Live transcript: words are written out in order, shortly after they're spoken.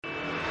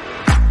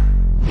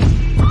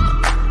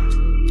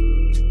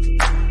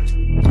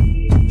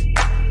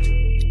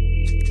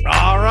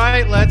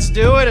let's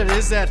do it. It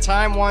is that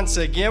time once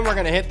again. We're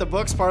going to hit the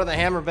books, part of the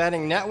Hammer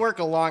Betting Network,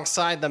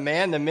 alongside the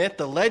man, the myth,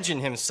 the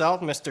legend himself,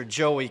 Mr.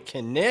 Joey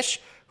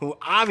Knish, who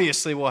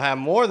obviously will have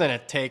more than a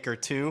take or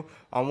two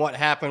on what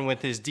happened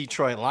with his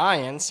Detroit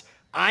Lions.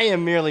 I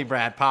am merely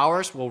Brad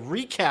Powers. We'll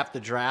recap the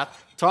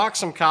draft, talk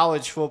some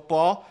college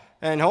football,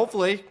 and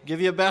hopefully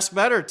give you a best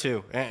bet or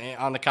two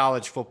on the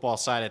college football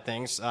side of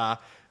things. A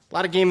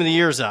lot of game of the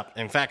years up.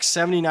 In fact,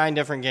 79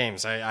 different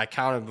games. I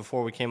counted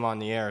before we came on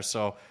the air,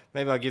 so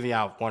maybe I'll give you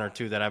out one or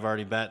two that I've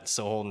already bet,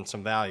 still holding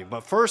some value.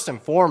 But first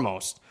and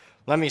foremost,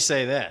 let me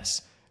say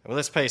this. Well,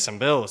 let's pay some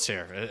bills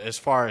here as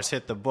far as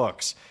hit the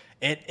books.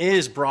 It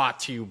is brought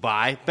to you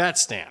by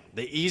BetStamp.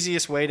 The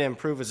easiest way to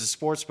improve as a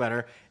sports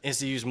bettor is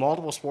to use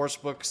multiple sports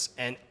books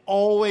and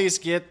always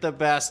get the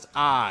best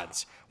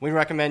odds. We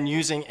recommend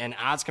using an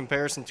odds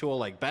comparison tool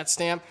like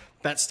BetStamp.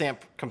 BetStamp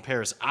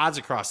compares odds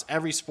across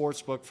every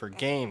sports book for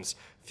games,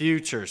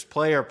 futures,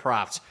 player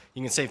props.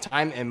 You can save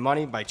time and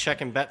money by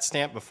checking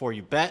BetStamp before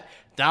you bet.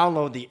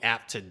 Download the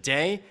app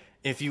today.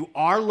 If you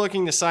are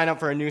looking to sign up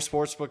for a new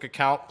sportsbook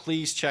account,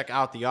 please check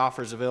out the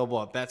offers available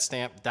at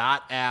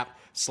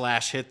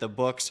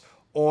betstamp.app/hitthebooks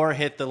or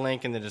hit the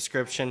link in the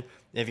description.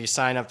 If you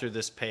sign up through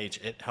this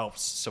page, it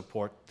helps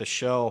support the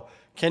show.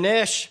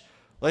 Knish,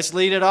 let's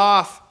lead it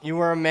off. You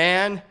were a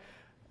man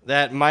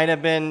that might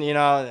have been,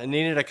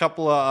 needed a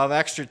couple of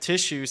extra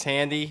tissues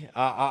handy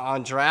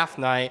on draft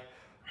night.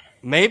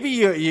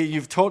 Maybe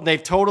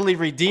they've totally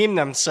redeemed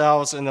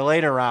themselves in the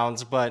later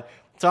rounds, but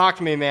talk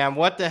to me, man.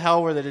 What the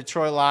hell were the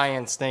Detroit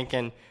Lions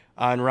thinking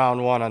on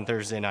round one on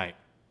Thursday night?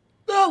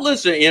 Well,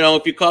 listen,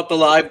 if you caught the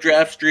live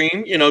draft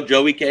stream,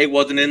 Joey K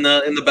wasn't in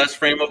the best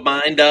frame of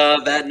mind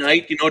that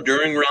night,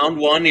 during round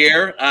one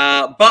here.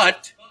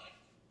 But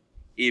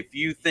if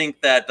you think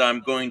that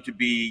I'm going to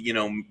be,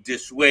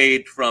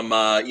 dissuade from,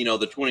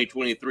 the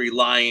 2023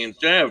 Lions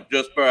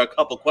just for a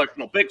couple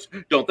questionable picks,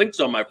 don't think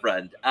so, my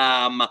friend.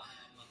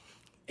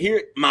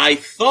 Here, my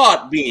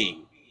thought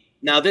being,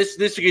 now this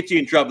gets you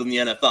in trouble in the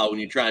NFL when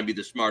you try and be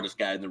the smartest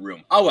guy in the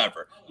room.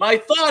 However, my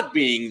thought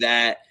being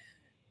that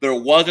there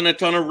wasn't a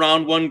ton of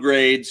round one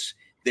grades.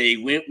 They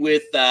went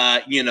with,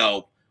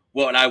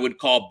 what I would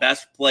call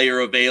best player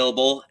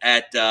available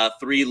at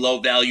 3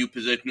 low-value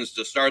positions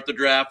to start the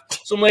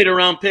draft. Some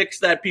later-round picks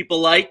that people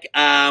like.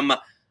 I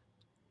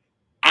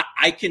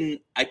can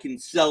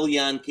sell you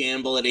on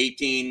Campbell at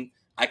 18.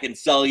 I can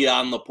sell you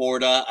on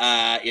Laporta.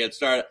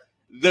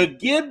 The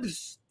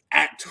Gibbs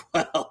at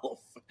 12.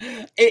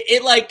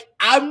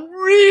 I'm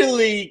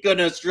really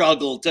gonna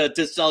struggle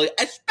to sell you,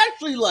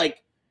 especially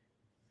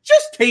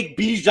just take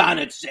Bijan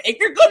at 6. If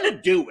you're going to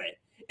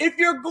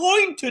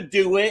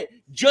do it,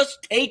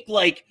 just take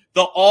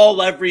the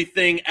all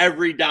everything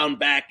every down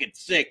back at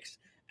 6,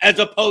 as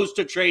opposed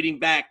to trading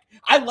back.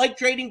 I like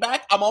trading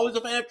back. I'm always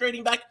a fan of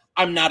trading back.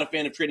 I'm not a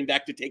fan of trading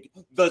back to take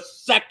the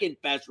second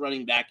best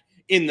running back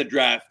in the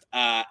draft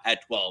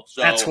at 12.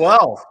 So at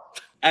 12.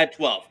 At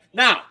 12.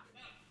 Now,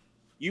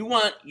 you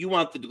want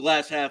the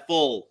glass half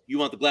full. You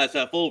want the glass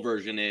half full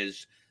version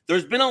is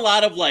there's been a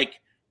lot of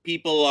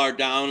people are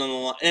down on the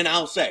line, and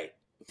I'll say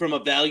from a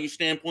value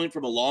standpoint,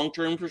 from a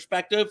long-term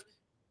perspective,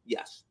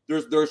 yes,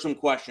 there's some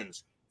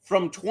questions.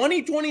 From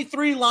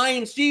 2023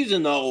 Lions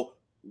season, though,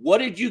 what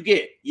did you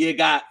get? You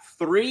got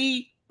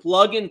 3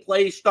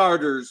 plug-and-play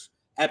starters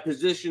at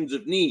positions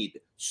of need.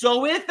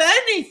 So if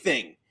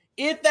anything,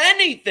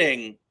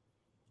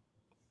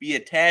 be a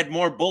tad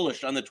more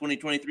bullish on the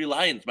 2023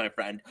 Lions, my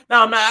friend.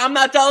 Now, I'm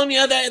not telling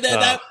you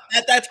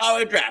that's how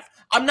I draft.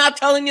 I'm not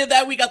telling you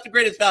that we got the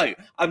greatest value.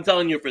 I'm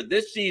telling you for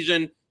this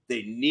season,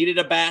 they needed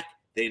a back,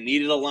 they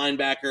needed a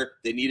linebacker,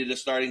 they needed a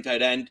starting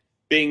tight end.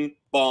 Bing,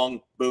 bong,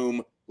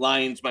 boom.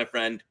 Lions, my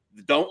friend.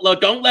 Don't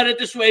let it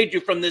dissuade you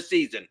from this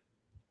season.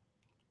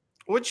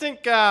 What do you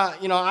think?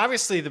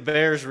 Obviously the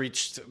Bears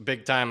reached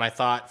big time, I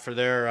thought, for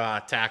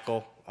their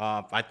tackle.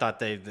 I thought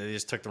they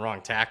just took the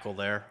wrong tackle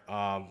there.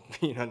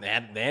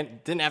 They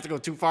didn't have to go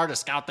too far to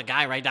scout the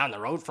guy right down the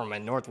road from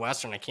at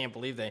Northwestern. I can't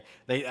believe they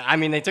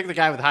took the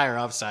guy with higher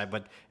upside.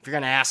 But if you're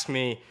going to ask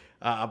me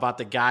about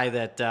the guy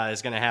that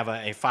is going to have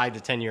a 5 to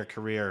 10 year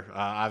career,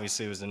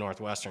 obviously it was the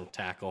Northwestern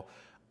tackle.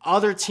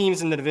 Other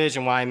teams in the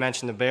division, why I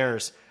mentioned the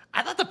Bears,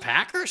 I thought the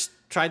Packers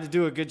tried to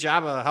do a good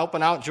job of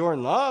helping out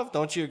Jordan Love.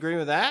 Don't you agree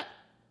with that?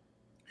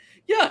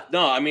 Yeah,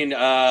 no,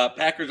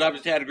 Packers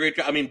obviously had a great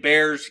job.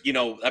 Bears,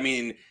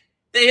 they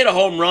hit a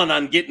home run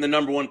on getting the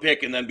number 1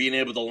 pick and then being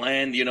able to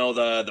land,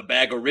 the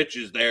bag of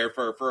riches there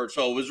for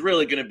so it was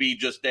really going to be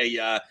just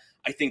a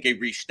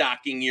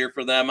restocking year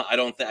for them. I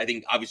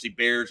think obviously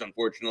Bears,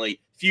 unfortunately,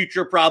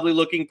 future probably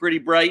looking pretty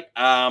bright.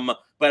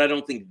 But I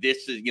don't think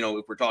this is,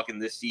 if we're talking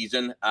this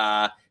season,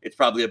 it's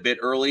probably a bit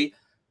early.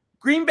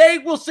 Green Bay,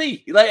 we'll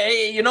see.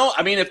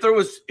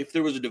 If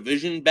there was a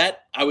division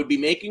bet I would be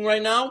making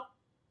right now,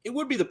 it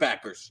would be the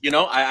Packers.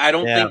 I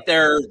don't think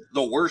they're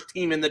the worst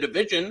team in the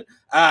division.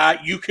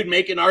 You could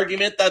make an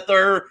argument that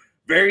they're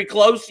very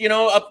close,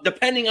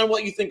 depending on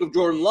what you think of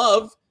Jordan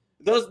Love.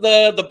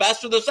 The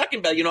best or the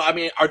second best.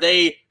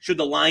 Should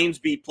the Lions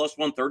be plus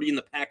 130 and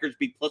the Packers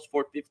be plus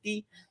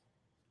 450?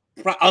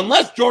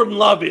 unless Jordan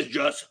Love is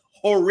just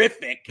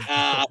horrific,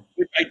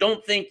 which I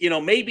don't think,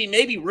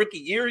 maybe rookie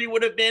year he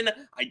would have been.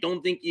 I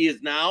don't think he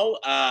is now.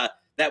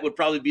 That would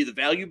probably be the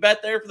value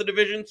bet there for the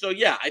division. So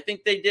yeah, I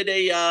think they did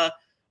a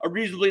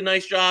reasonably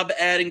nice job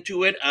adding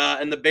to it.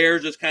 And the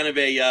Bears is kind of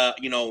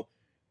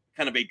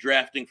a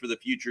drafting for the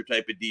future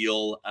type of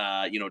deal,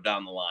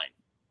 down the line.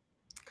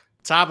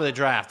 Top of the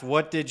draft,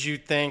 what did you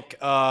think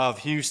of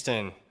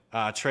Houston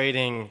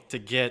trading to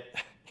get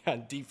a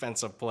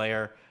defensive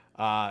player?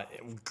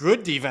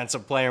 Good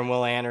defensive player in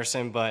Will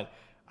Anderson, but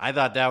I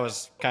thought that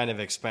was kind of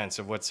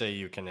expensive. What say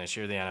you, Knish?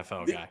 You're the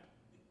NFL guy.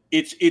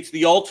 It's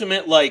the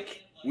ultimate,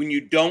 like, when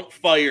you don't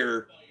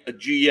fire a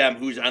GM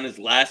who's on his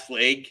last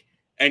leg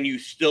and you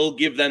still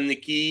give them the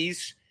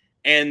keys,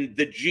 and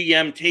the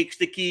GM takes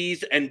the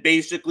keys and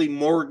basically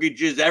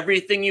mortgages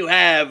everything you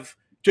have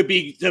to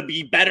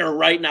be better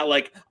right now.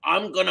 Like,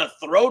 I'm going to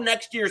throw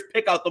next year's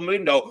pick out the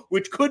window,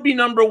 which could be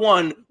number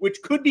one,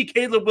 which could be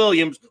Caleb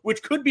Williams,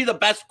 which could be the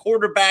best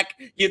quarterback,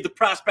 the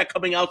prospect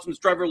coming out since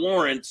Trevor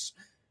Lawrence,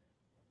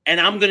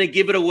 and I'm going to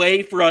give it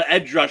away for an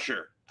edge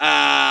rusher.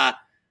 I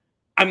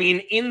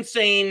mean,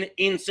 insane.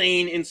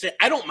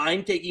 I don't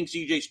mind taking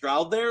CJ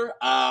Stroud there.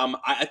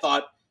 I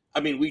thought,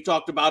 we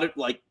talked about it,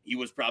 like, he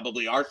was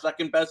probably our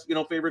second best,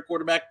 favorite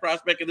quarterback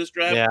prospect of this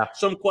draft. Yeah.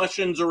 Some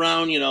questions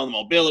around, the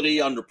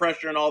mobility, under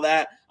pressure and all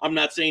that. I'm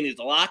not saying he's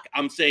a lock.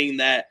 I'm saying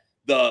that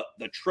the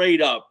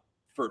trade up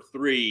for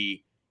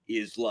 3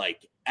 is,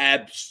 like,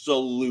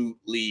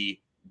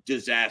 absolutely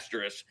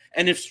disastrous.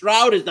 And if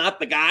Stroud is not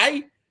the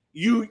guy,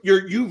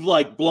 you've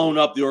like blown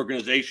up the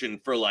organization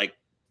for like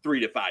 3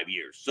 to 5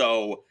 years.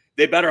 So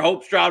they better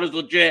hope Stroud is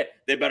legit.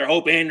 They better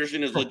hope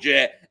Anderson is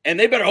legit. And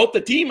they better hope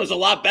the team is a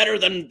lot better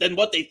than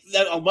what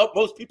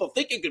most people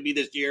think it could be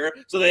this year,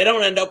 so they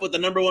don't end up with the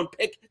number 1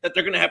 pick that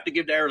they're going to have to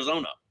give to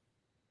Arizona.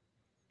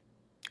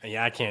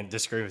 Yeah, I can't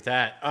disagree with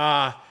that.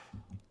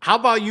 How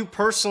about you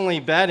personally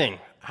betting?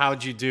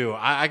 How'd you do?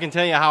 I can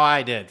tell you how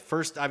I did.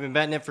 First, I've been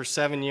betting it for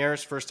 7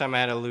 years. First time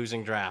I had a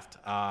losing draft.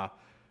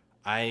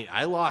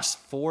 I lost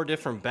 4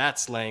 different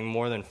bets laying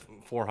more than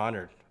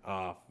 400,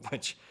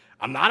 which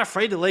I'm not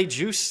afraid to lay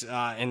juice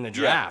in the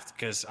draft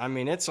because,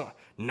 it's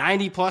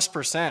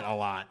 90+% a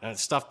lot.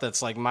 Stuff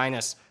that's like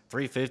minus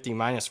 350,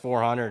 minus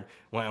 400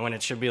 when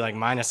it should be like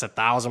minus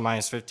 1,000,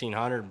 minus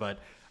 1,500. But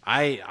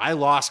I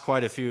lost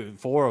quite a few,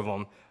 4 of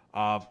them.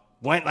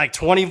 Went like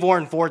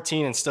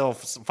 24-14 and still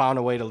found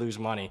a way to lose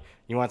money.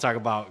 You want to talk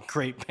about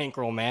great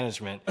bankroll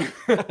management?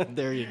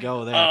 There you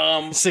go. There,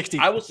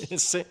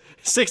 63%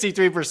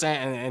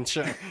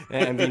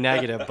 and be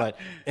negative, but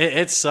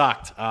it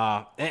sucked.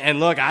 And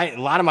look, a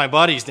lot of my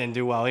buddies didn't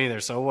do well either,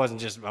 so it wasn't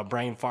just a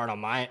brain fart on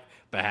my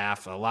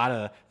behalf. A lot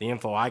of the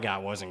info I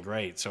got wasn't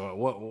great.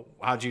 So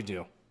how'd you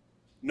do?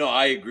 No,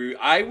 I agree.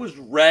 I was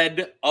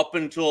red up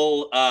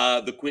until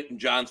the Quentin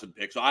Johnson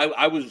pick. So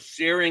I was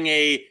staring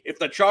if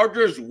the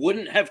Chargers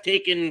wouldn't have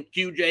taken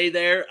QJ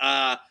there,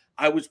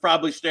 I was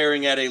probably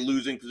staring at a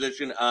losing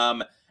position.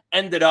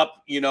 Ended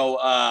up,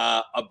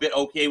 a bit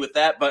okay with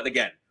that. But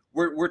again,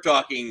 we're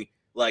talking,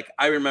 like,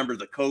 I remember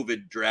the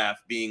COVID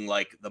draft being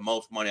like the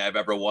most money I've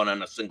ever won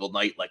on a single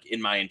night, like,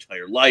 in my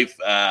entire life.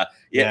 And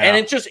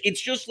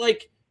it's just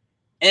like,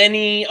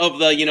 any of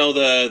the,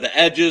 the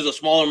edges, the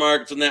smaller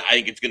markets, and that, I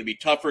think it's going to be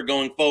tougher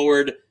going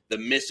forward. The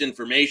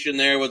misinformation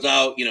there was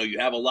out. You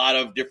have a lot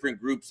of different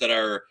groups that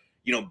are,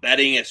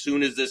 betting as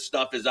soon as this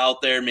stuff is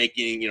out there,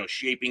 making,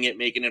 shaping it,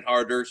 making it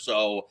harder.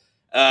 So,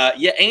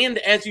 and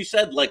as you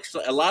said, like,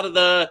 a lot of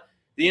the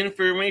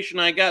information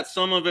I got,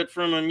 some of it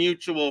from a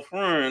mutual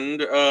friend,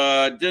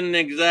 didn't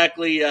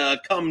exactly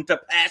come to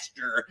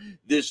pasture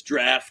this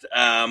draft.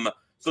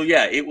 So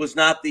yeah, it was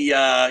not the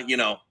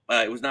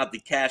it was not the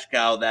cash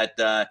cow that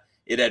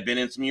it had been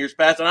in some years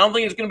past, and I don't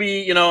think it's going to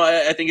be.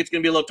 I think it's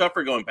going to be a little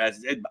tougher going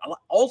past.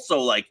 Also,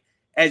 like,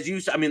 as you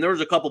said, there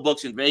was a couple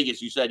books in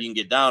Vegas you said you can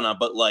get down on,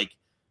 but like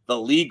the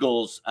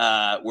legals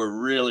were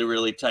really,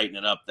 really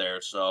tightening it up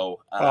there. So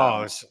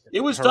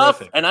it was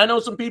tough, and I know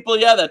some people,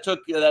 that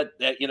took that.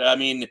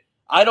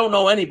 I don't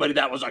know anybody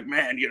that was like,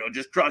 man,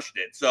 just crushed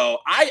it. So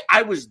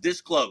I was this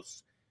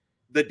close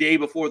the day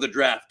before the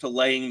draft to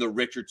laying the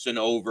Richardson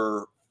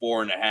over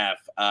 4.5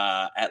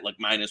 at like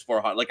minus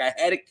 400. Like, I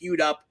had it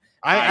queued up.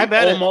 I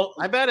bet it.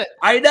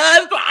 I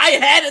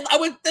had it. I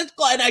was this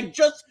close, and I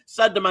just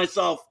said to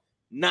myself,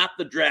 not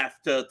the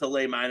draft to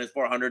lay minus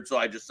 400. So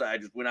I just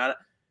went on it.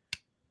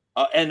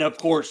 And of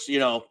course,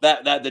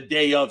 that the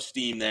day of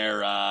steam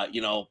there,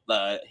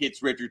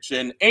 hits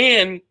Richardson,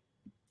 and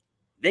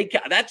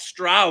that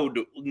Stroud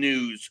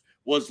news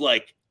was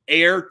like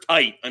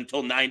airtight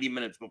until 90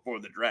 minutes before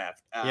the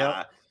draft.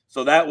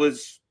 So that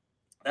was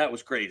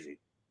crazy.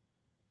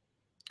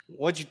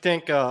 What'd you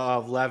think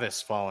of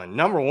Levis falling?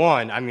 Number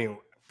one,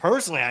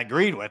 personally, I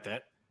agreed with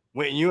it.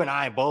 You and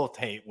I both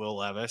hate Will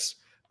Levis.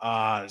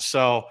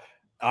 So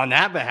on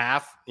that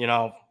behalf,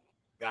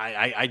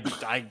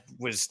 I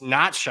was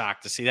not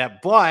shocked to see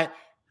that. But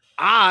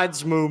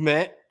odds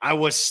movement, I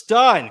was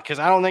stunned because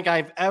I don't think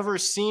I've ever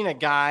seen a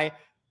guy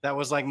that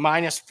was like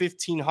minus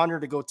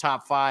 1,500 to go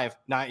top 5,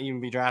 not even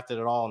be drafted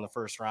at all in the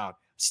first round.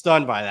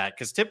 stunned by that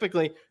because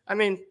typically, I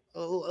mean,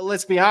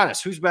 let's be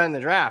honest, who's betting the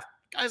draft?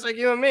 Guys like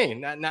you and me.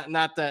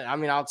 Not that. I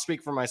mean, I'll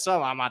speak for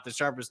myself. I'm not the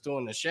sharpest tool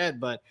in the shed,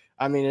 but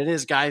I mean, it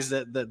is guys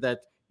that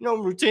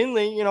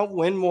routinely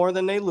win more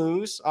than they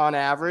lose on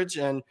average,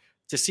 and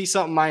to see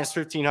something minus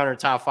 1,500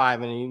 top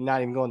 5 and you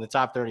not even go in the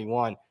top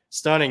 31,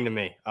 stunning to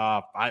me.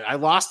 I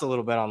lost a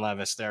little bit on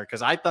Levis there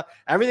because I thought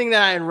everything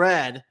that I had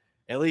read,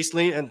 at least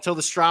until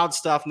the Stroud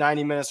stuff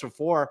 90 minutes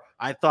before,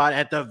 I thought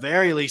at the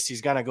very least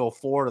he's going to go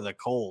 4 to the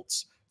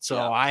Colts. So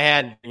I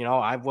had,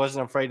 I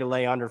wasn't afraid to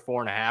lay under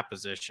 4.5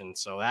 position.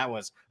 So that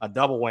was a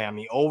double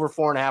whammy. Over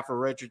 4.5 for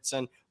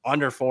Richardson,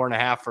 under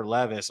 4.5 for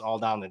Levis, all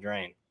down the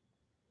drain.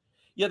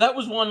 Yeah, that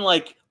was one,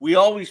 like, we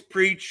always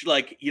preach,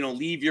 like,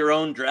 leave your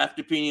own draft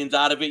opinions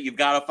out of it. You've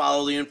got to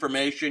follow the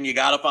information. You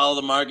got to follow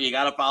the market. You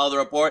got to follow the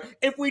report.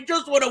 If we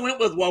just would have went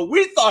with what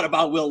we thought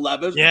about Will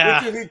Levis,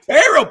 which is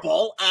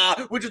terrible,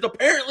 which is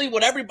apparently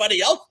what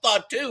everybody else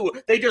thought too.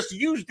 They just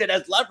used it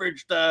as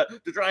leverage to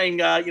try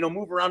and,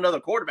 move around other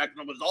quarterbacks.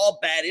 And it was all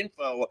bad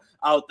info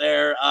out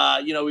there.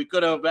 We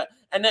could have,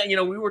 and then,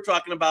 we were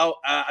talking about,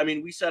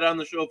 we said on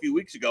the show a few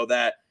weeks ago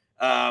that,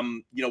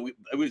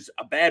 it was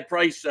a bad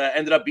price,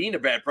 ended up being a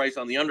bad price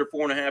on the under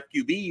 4.5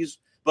 QBs,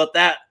 but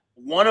that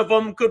one of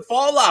them could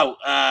fall out.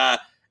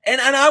 And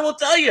I will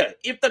tell you,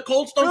 if the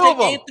Colts don't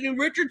take Anthony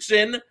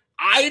Richardson,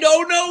 I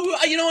don't know.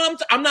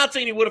 I'm not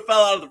saying he would have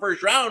fell out of the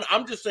first round.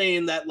 I'm just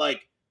saying that,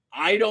 like,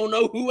 I don't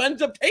know who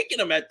ends up taking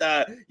him at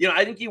the,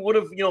 I think he would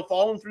have,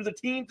 fallen through the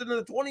teens into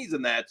the 20s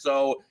in that.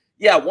 So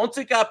yeah, once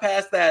it got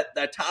past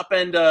that top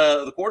end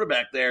of the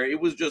quarterback there, it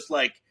was just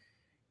like,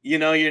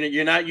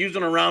 you're not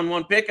using a round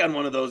 1 pick on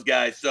one of those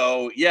guys.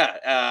 So,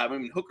 yeah,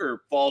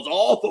 Hooker falls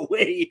all the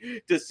way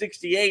to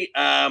 68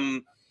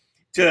 and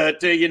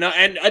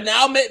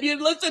now maybe,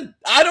 listen,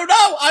 I don't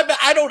know.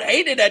 I don't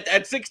hate it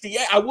at 68.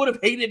 I would have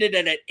hated it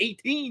at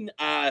 18.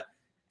 At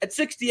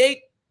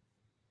 68,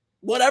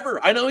 whatever.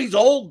 I know he's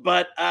old,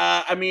 but,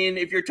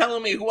 if you're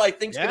telling me who I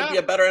think is going to be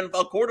a better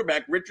NFL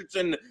quarterback,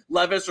 Richardson,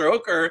 Levis, or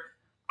Hooker,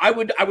 I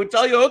would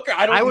tell you Hooker.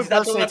 I don't think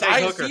that's on the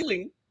highest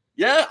ceiling.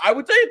 Yeah, I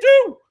would say it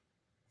too.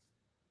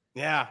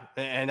 Yeah,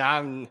 and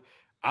I'm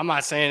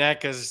not saying that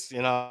because,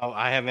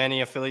 I have any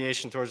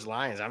affiliation towards the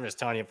Lions. I'm just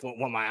telling you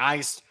what my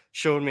eyes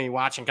showed me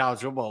watching college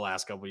football the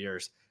last couple of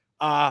years.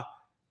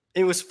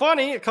 It was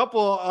funny. A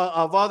couple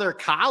of other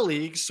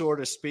colleagues, so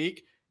to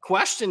speak,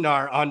 questioned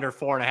our under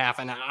 4.5,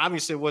 and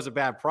obviously it was a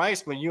bad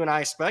price, but you and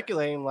I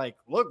speculating like,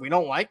 look, we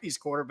don't like these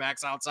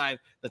quarterbacks outside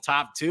the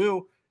top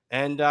 2,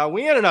 and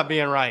we ended up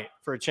being right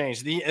for a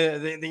change. The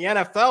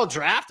NFL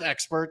draft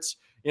experts,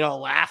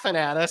 laughing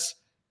at us,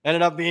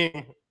 ended up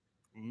being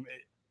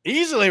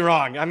easily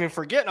wrong.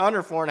 For getting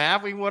under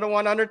 4.5, we would have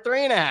won under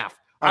 3.5.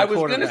 I was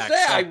going to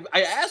say,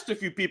 I asked a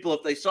few people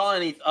if they saw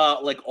any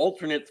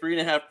alternate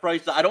 3.5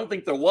 price. I don't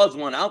think there was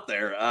one out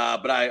there,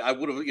 but I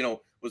would have,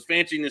 was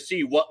fancying to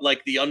see what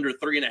like the under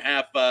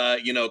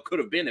 3.5, could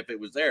have been if it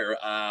was there.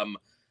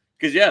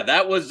 Because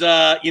that was,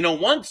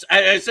 once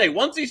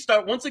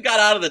once it got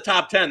out of the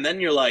top 10, then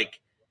you're like,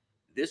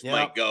 this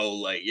might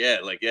go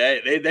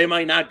they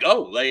might not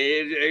go. Like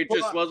it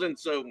just wasn't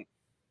so.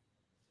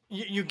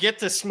 You get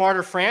to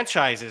smarter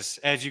franchises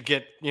as you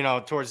get,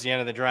 towards the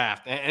end of the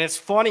draft. And it's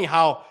funny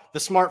how the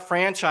smart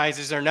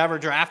franchises are never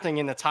drafting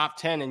in the top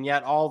 10 and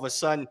yet all of a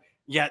sudden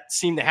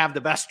seem to have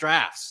the best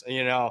drafts.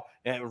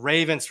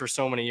 Ravens for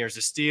so many years.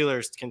 The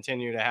Steelers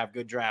continue to have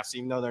good drafts,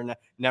 even though they're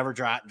never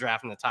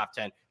drafting the top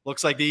 10.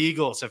 Looks like the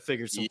Eagles have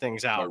figured some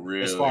things out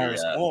as far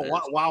as,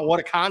 wow, what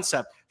a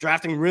concept.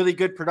 Drafting really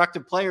good,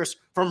 productive players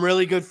from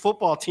really good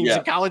football teams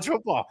in college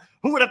football.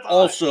 Who would have thought?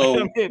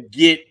 Also,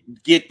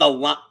 get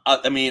the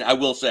I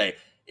will say,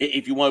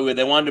 if you want,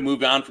 they wanted to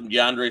move on from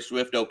DeAndre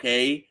Swift,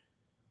 okay,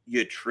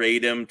 you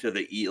trade him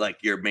to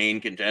your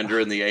main contender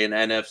in the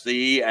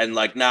NFC, and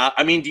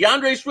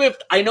DeAndre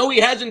Swift, I know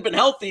he hasn't been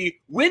healthy.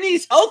 When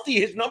he's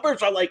healthy, his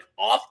numbers are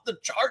off the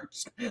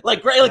charts. He's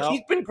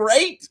been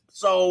great.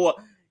 So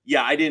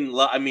yeah, I didn't.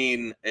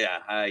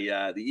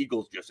 The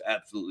Eagles just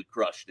absolutely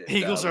crushed it.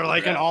 Eagles are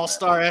like an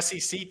all-star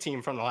SEC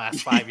team from the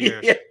last 5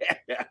 years.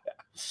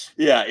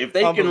 Yeah, if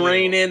they can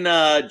rein in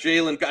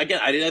Jalen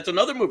again, that's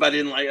another move I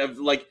didn't like. Of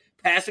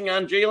passing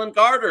on Jalen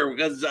Carter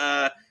because,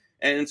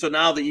 and so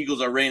now the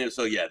Eagles are reigning.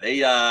 So yeah, they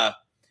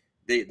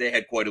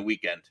had quite a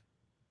weekend.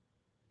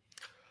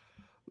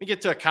 Let me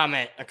get to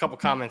a couple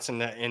comments in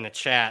the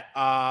chat.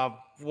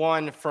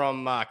 One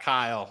from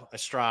Kyle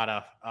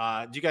Estrada.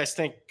 Do you guys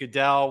think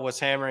Goodell was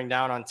hammering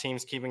down on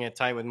teams keeping it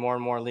tight with more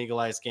and more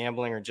legalized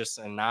gambling, or just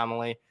an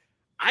anomaly?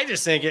 I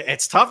just think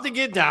it's tough to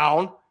get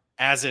down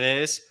as it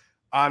is.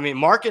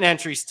 Market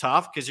entry's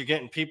tough because you're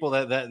getting people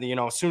that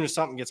as soon as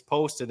something gets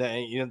posted,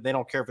 they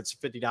don't care if it's a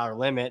 $50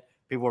 limit.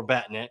 People are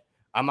betting it.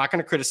 I'm not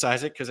going to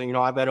criticize it because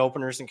I bet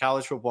openers in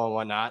college football and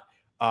whatnot.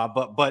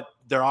 But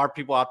there are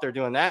people out there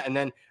doing that. And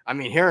then,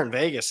 here in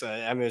Vegas,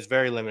 it's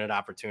very limited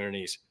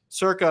opportunities.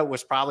 Circa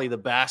was probably the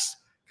best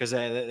because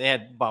they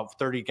had about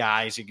 30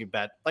 guys you could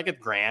bet like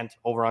 $1,000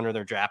 over under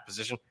their draft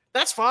position.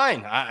 That's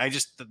fine. I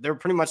just they're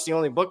pretty much the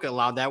only book that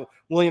allowed that.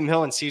 William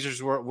Hill and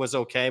Caesars was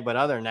okay, but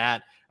other than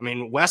that, I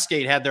mean,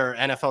 Westgate had their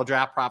NFL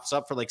draft props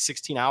up for like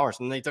 16 hours,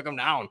 and they took them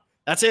down.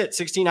 That's it,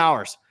 16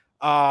 hours.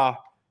 Yeah,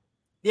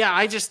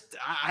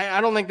 I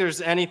don't think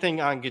there's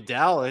anything on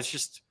Goodell. It's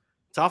just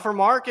tougher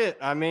market.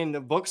 I mean, the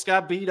books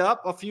got beat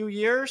up a few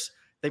years.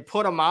 They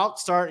put them out,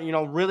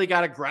 really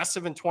got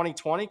aggressive in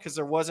 2020 because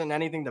there wasn't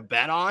anything to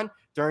bet on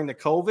during the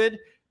COVID.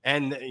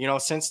 And,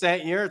 since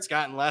that year, it's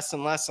gotten less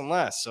and less and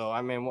less. So,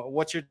 I mean,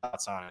 what's your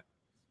thoughts on it?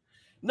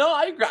 No,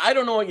 I agree. I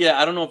don't know.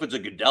 Yeah, I don't know if it's a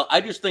Goodell. I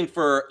just think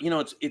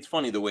it's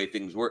funny the way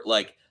things work.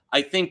 Like,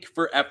 I think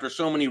after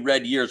so many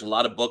red years, a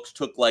lot of books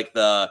took like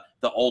the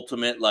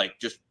ultimate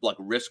just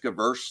risk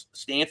averse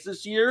stance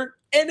this year,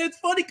 and it's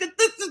funny because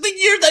this is the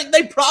year that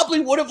they probably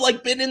would have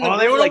been in the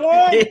they would have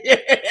won.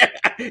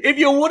 If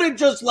you would have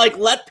just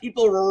let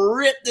people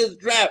rip this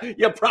draft,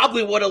 you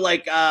probably would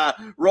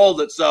have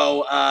rolled it.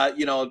 So not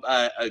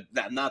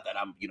that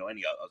I'm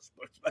any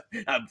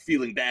I'm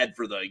feeling bad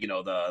for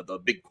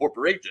the big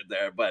corporation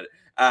there, but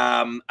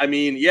I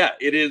mean, yeah,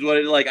 it is what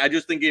it is. I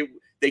just think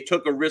they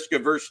took a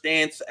risk-averse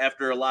stance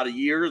after a lot of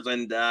years,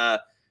 and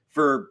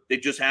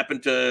it just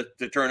happened to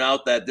turn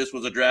out that this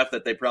was a draft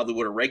that they probably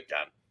would have raked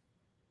on.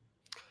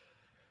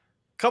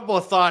 Couple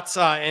of thoughts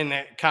in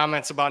the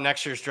comments about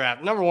next year's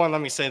draft. Number one, let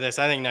me say this.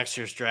 I think next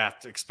year's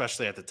draft,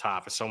 especially at the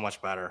top, is so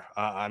much better.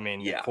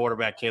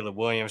 Quarterback Caleb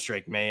Williams,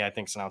 Drake May, I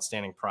think is an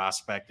outstanding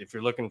prospect. If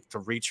you're looking to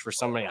reach for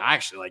somebody, I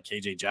actually like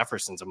KJ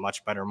Jefferson's a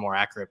much better, more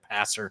accurate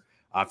passer.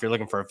 If you're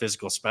looking for a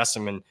physical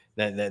specimen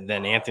than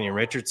Anthony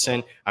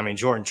Richardson, I mean,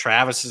 Jordan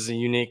Travis is a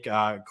unique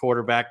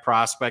quarterback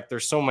prospect.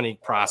 There's so many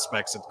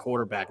prospects at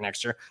quarterback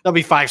next year. There'll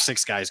be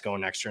 5-6 guys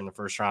going next year in the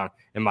first round,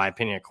 in my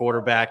opinion, at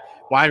quarterback.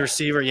 Wide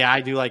receiver, yeah,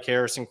 I do like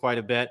Harrison quite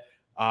a bit.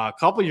 A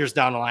couple years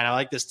down the line, I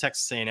like this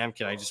Texas A&M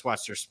kid. I just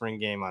watched their spring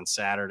game on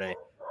Saturday.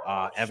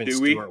 Evan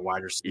Stewart,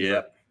 wide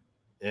receiver,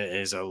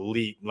 is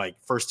elite,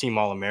 first-team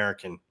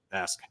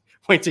All-American-esque.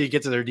 Wait till you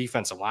get to their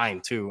defensive line,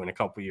 too, in a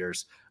couple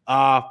years.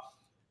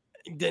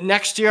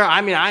 Next year, I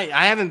mean, I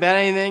haven't bet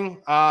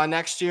anything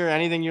next year.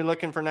 Anything you're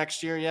looking for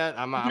next year yet?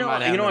 I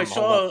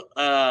saw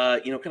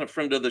kind of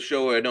friend of the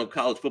show, I know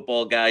college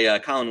football guy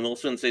Colin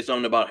Wilson say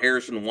something about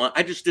Harrison one.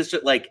 I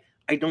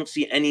don't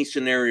see any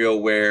scenario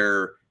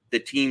where the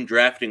team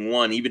drafting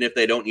one, even if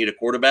they don't need a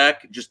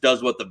quarterback, just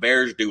does what the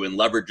Bears do and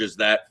leverages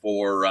that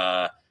for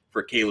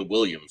Caleb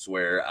Williams,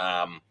 where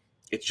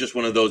it's just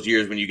one of those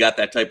years when you got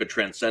that type of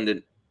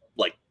transcendent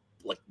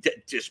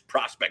just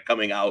prospect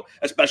coming out,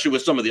 especially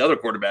with some of the other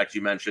quarterbacks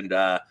you mentioned.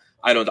 I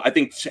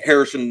think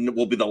Harrison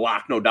will be the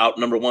lock, no doubt,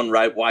 number one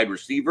wide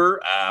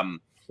receiver.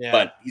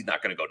 But he's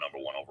not going to go number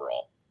one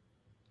overall.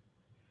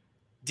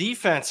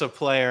 Defensive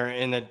player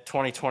in the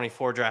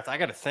 2024 draft. I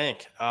got to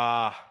think.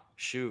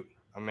 Shoot.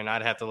 I mean,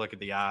 I'd have to look at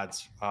the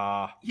odds.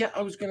 I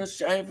was going to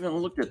say, I haven't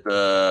looked at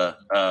the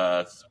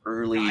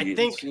early. I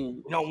think,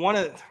 one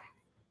of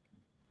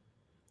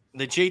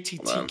the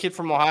JTT kid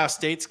from Ohio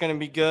State's going to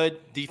be good.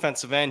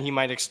 Defensive end, he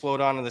might explode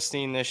onto the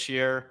scene this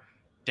year.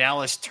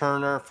 Dallas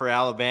Turner for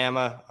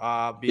Alabama.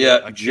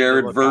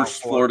 Jared Verse,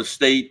 Florida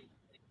State.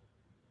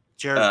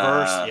 Jared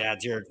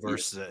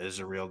Verse is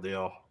a real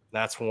deal.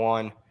 That's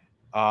one.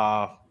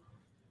 I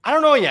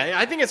don't know yet.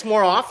 I think it's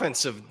more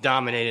offensive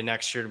dominated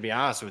next year, to be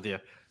honest with you.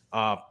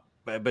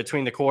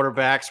 Between the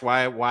quarterbacks,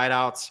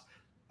 wideouts.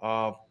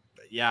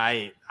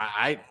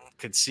 I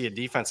could see a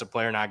defensive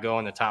player not go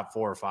in the top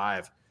 4 or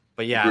 5.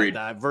 But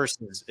Verse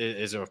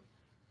is a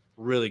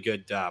really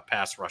good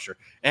pass rusher.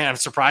 And I'm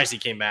surprised he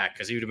came back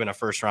because he would have been a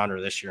first rounder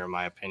this year, in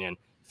my opinion.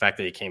 The fact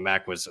that he came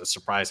back was a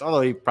surprise,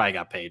 although he probably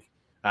got paid.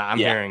 I'm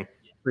hearing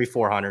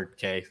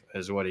 $300,000-$400,000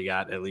 is what he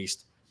got, at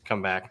least.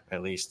 Come back,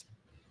 at least.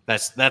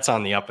 That's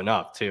on the up and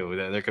up, too.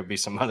 There could be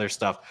some other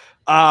stuff.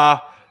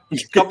 A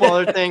couple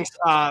other things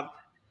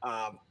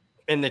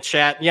in the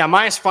chat. Yeah,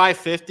 minus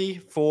 550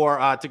 for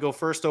to go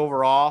first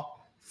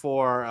overall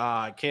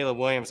for Caleb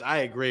Williams. I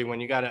agree. When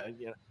you got to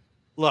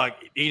look,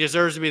 he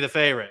deserves to be the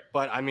favorite.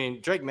 But, I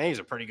mean, Drake May is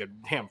a pretty good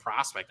damn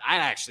prospect.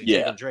 I'd actually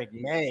taken Drake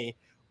May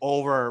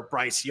over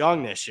Bryce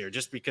Young this year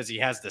just because he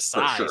has the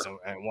size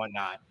and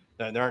whatnot.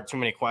 There aren't too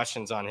many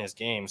questions on his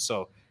game.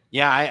 So,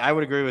 I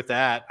would agree with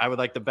that. I would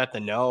like to bet the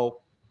no.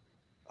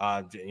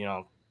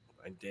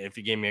 If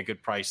you gave me a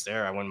good price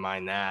there, I wouldn't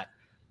mind that.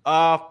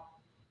 I'm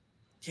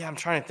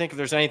trying to think if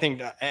there's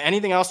anything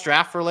else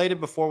draft related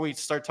before we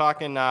start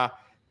talking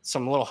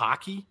some little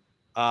hockey.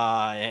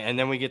 And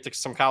then we get to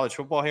some college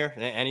football here.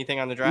 Anything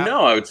on the draft?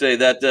 No, I would say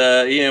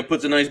that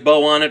puts a nice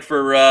bow on it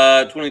for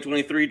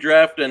 2023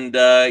 draft, and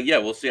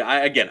we'll see.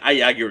 I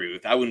agree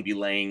with. I wouldn't be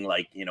laying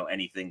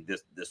anything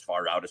this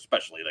far out,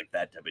 especially like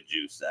that type of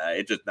juice.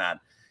 It's just not.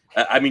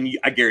 I mean,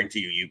 I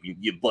guarantee you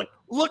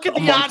look at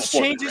the odds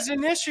changes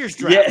in this year's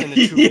draft in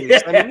the 2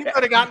 weeks. I mean, you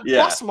could have gotten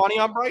plus money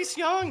on Bryce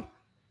Young.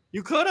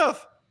 You could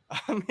have.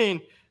 I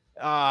mean,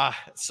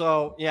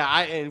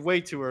 way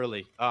too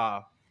early.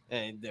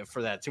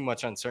 For that, too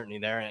much uncertainty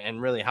there,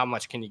 and really, how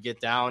much can you get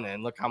down?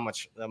 And look how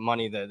much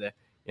money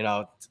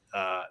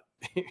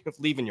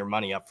leaving your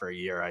money up for a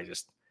year.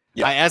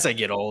 Yeah. As I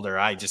get older,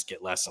 I just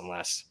get less and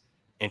less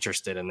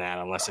interested in that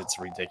unless it's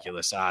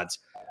ridiculous odds.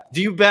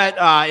 Do you bet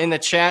in the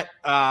chat,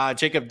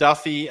 Jacob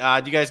Duffy?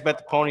 Do you guys bet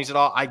the ponies at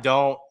all? I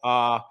don't.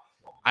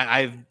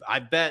 I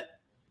bet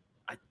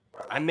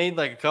I made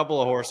like a couple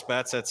of horse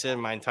bets. That's it in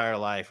my entire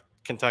life.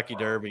 Kentucky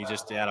Derby,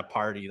 just at a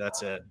party.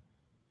 That's it.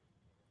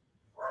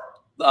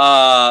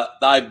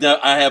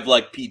 I have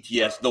like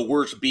PTS. The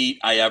worst beat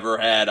I ever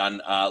had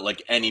on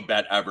like any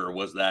bet ever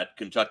was that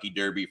Kentucky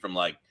Derby from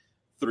like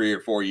 3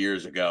 or 4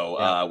 years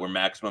ago, where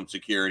Maximum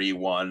Security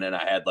won, and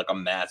I had like a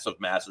massive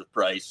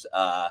price,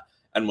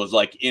 and was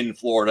like in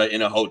Florida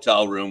in a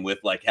hotel room with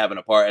like having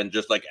a party and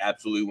just like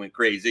absolutely went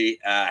crazy.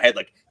 I had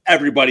like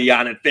everybody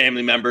on it,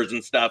 family members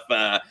and stuff,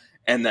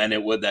 and then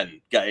it would then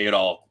get it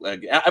all.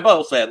 I've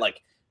also had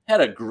like had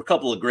a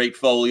couple of great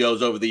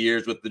folios over the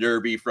years with the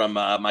Derby from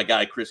my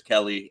guy Chris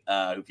Kelly,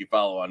 who if you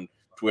follow on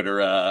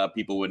Twitter,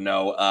 people would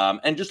know,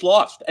 and just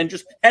lost and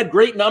just had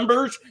great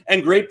numbers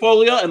and great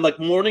folio and like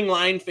morning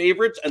line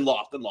favorites and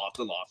lost.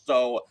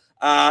 So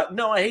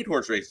no, I hate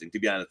horse racing, to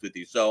be honest with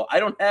you. So I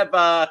don't have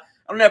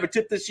a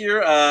tip this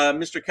year.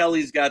 Mr.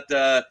 Kelly's got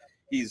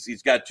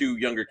he's got 2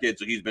 younger kids,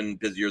 so he's been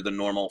busier than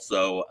normal.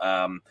 So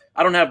I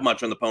don't have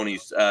much on the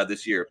ponies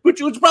this year,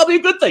 which is probably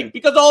a good thing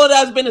because all it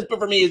has been is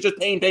for me is just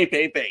pain.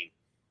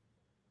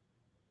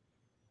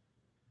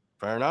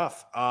 Fair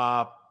enough.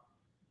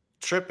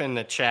 Trip in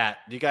the chat.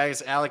 Do you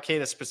guys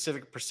allocate a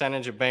specific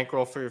percentage of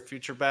bankroll for your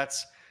future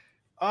bets?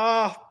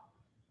 That's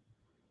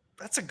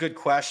a good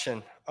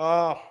question.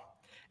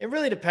 It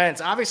really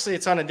depends. Obviously,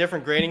 it's on a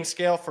different grading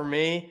scale for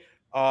me.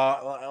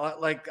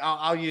 Like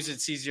I'll use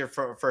it's easier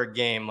for a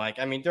game. Like,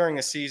 I mean, during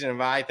a season, if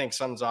I think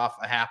something's off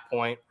a half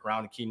point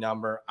around a key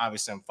number,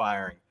 obviously I'm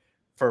firing.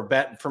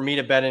 For me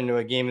to bet into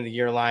a game of the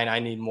year line, I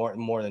need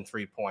more than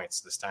 3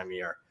 points this time of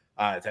year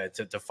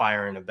to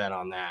fire in a bet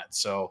on that.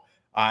 So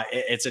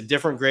it's a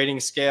different grading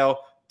scale.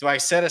 Do I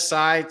set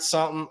aside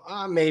something?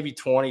 Maybe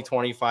 20,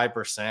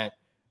 25%.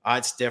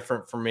 It's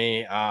different for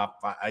me.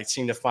 I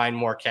seem to find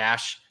more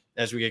cash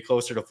as we get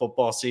closer to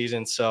football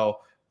season. So,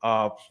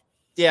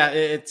 yeah,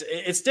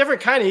 it's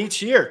different kind of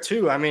each year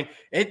too. I mean,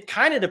 it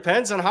kind of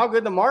depends on how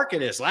good the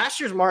market is. Last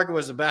year's market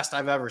was the best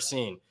I've ever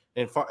seen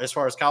as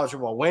far as college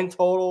football win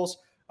totals.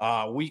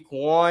 Week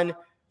 1,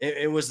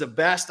 it was the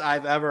best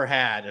I've ever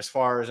had as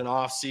far as an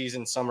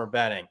off-season summer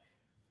betting.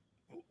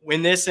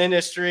 In this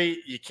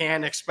industry, you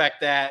can't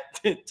expect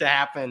that to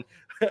happen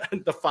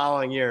the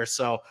following year.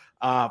 So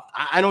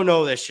I don't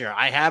know this year.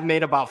 I have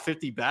made about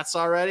 50 bets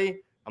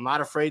already. I'm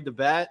not afraid to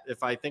bet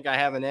if I think I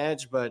have an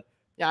edge, but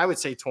yeah, I would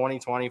say 20,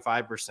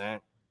 25%.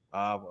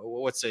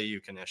 What say you,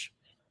 Knish?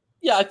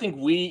 Yeah, I think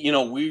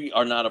we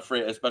are not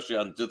afraid, especially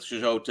on this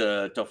show,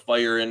 to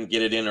fire and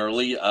get it in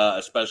early,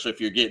 especially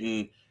if you're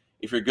getting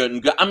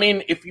good. I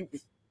mean, if you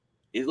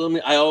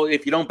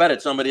don't bet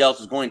it, somebody else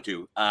is going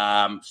to.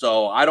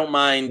 So I don't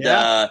mind,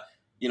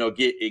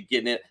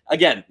 getting it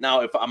again.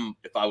 Now,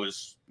 if I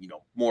was,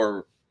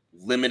 more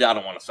limited, I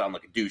don't want to sound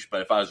like a douche,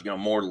 but if I was,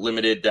 more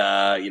limited,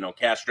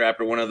 cash strapped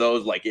or one of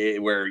those, like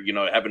where,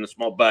 having a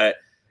small bet,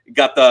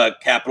 got the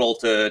capital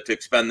to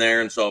expend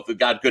there. And so if it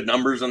got good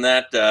numbers on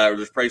that, or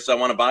there's price I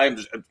want to buy, I'm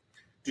just going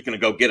to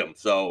go get them.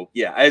 So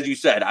yeah, as you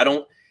said,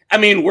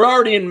 we're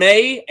already in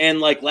May, and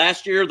like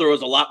last year, there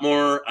was a lot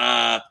more,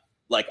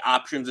 like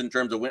options in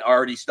terms of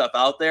already stuff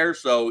out there.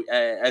 So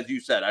as you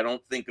said, I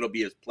don't think it'll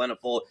be as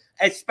plentiful.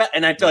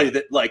 And I tell you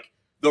that like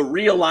the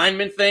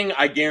realignment thing,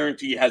 I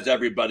guarantee has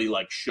everybody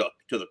like shook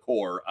to the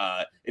core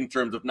in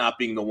terms of not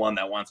being the one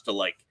that wants to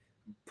like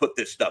put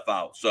this stuff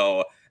out.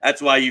 So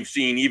that's why you've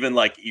seen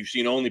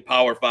only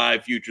Power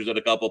 5 futures at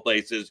a couple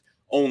places,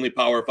 only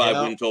Power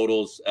 5 win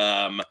totals.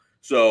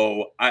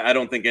 So I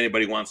don't think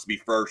anybody wants to be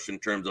first in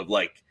terms of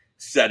like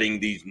setting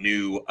these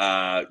new,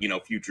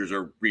 futures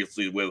or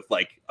briefly with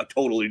like a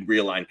totally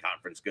realigned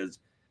conference, because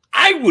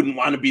I wouldn't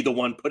want to be the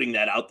one putting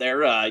that out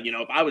there,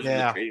 if I was in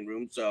the trading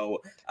room.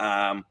 So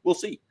we'll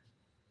see.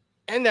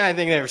 And I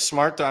think they were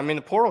smart, though. I mean,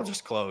 the portal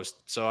just closed.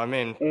 So, I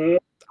mean,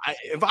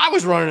 if I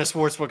was running a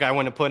sports book, I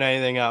wouldn't have put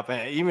anything up.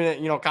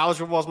 Even, college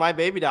football is my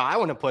baby now. I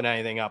wouldn't have put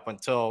anything up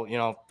until,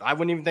 I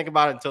wouldn't even think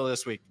about it until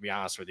this week, to be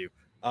honest with you.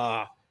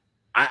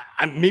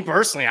 Me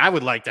personally, I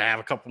would like to have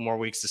a couple more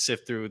weeks to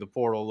sift through the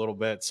portal a little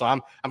bit. So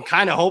I'm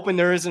kind of hoping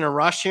there isn't a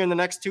rush here in the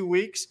next 2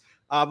 weeks.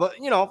 But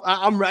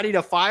I'm ready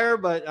to fire.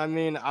 But I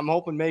mean, I'm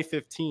hoping May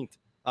 15th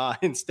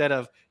instead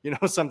of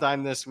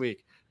sometime this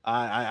week.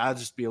 I'll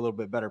just be a little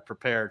bit better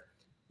prepared.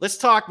 Let's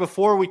talk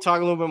before we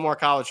talk a little bit more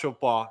college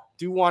football.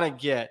 Do want to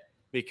get,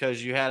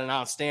 because you had an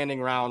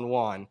outstanding round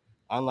 1,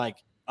 unlike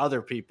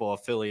other people,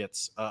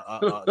 affiliates. I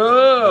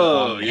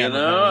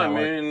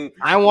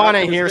want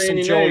to hear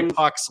some Joey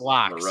Puck's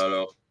locks.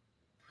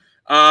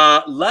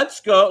 Let's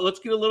go. Let's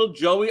get a little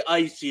Joey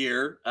Ice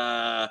here.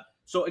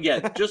 So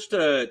again, just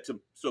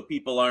so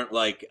people aren't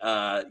like,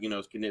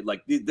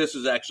 like this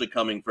is actually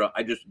coming from.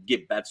 I just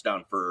get bets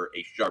down for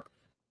a sharp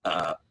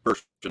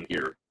person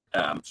here.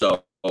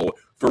 So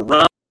for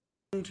round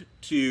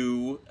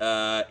 2,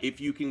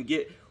 if you can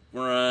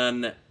we're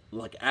on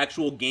like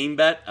actual game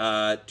bet,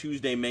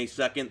 Tuesday, May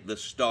 2nd, the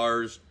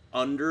Stars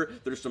under.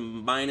 There's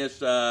some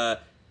minus.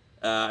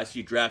 I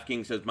see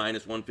DraftKings says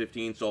minus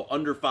 115, so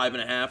under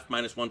 5.5,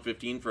 minus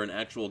 115 for an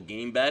actual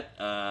game bet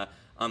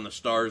on the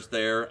Stars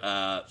there.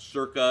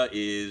 Circa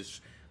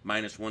is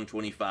minus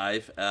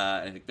 125.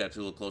 I think that's a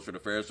little closer to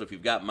fair. So if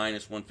you've got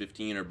minus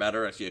 115 or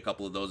better, I see a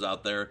couple of those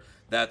out there.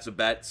 That's a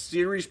bet.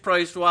 Series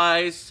price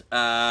wise,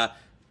 went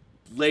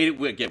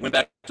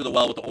back to the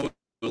well with the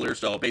Oilers.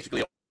 So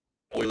basically,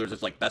 Oilers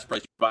is like best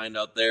price you find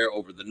out there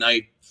over the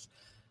night.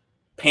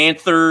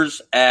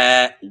 Panthers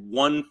at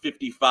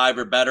 155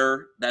 or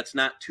better. That's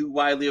not too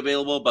widely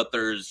available, but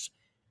there's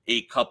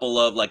a couple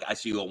of, like, I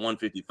see a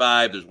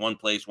 155. There's one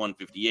place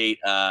 158.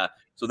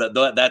 So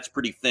that's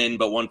pretty thin,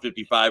 but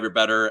 155 or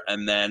better.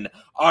 And then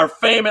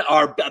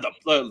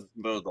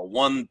the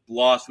one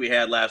loss we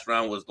had last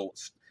round was the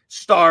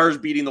Stars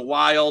beating the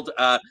Wild.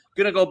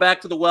 Gonna go back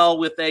to the well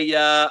with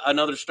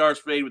another Stars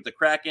fade with the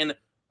Kraken.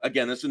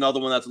 Again, this is another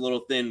one that's a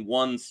little thin,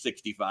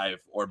 165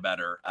 or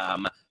better.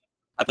 I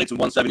played some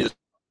 170 this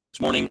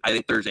morning. I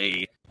think there's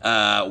a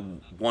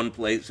one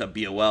place, a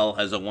BOL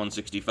has a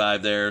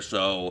 165 there.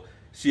 So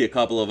see a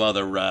couple of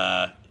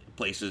other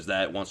places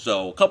that want.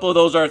 So a couple of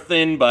those are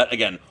thin, but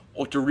again,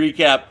 to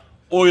recap,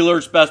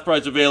 Oilers best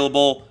price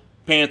available,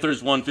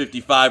 Panthers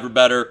 155 or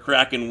better,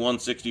 Kraken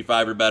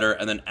 165 or better,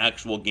 and then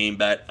actual game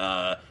bet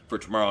for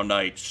tomorrow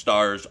night,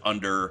 Stars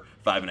under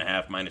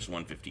 5.5, minus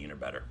 115 or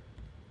better.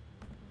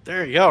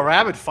 There you go,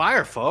 rapid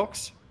fire,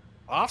 folks.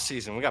 Off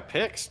season, we got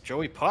picks.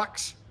 Joey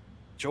Pucks.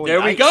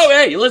 There we go.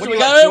 Hey, listen, we're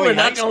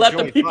not going to let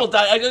the people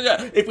die.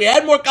 If we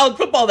had more college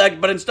football,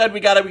 but instead we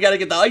got to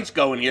get the ice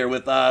going here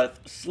with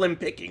slim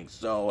pickings.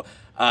 So,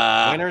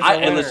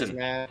 winners,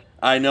 man.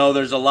 I know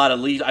there's a lot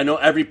of Leafs. I know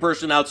every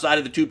person outside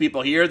of the two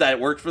people here that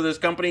works for this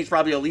company is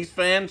probably a Leafs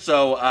fan.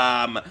 So,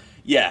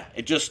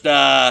 it just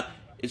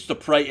it's the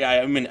price.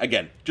 I mean,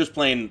 again, just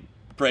playing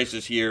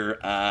prices here.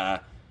 I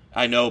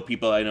know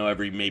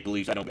every Maple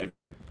Leafs. I know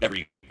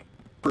every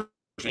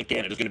in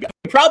Canada is going to be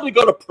probably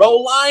go to Pro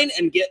Line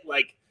and get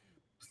like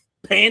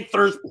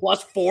Panthers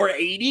plus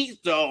 480.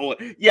 So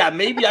yeah,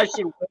 maybe I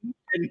should wait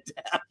and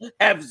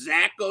have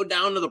Zach go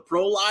down to the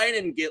Pro Line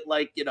and get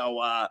like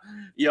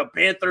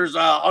Panthers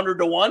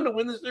 100-1 to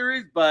win the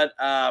series. But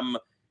I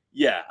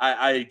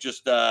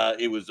just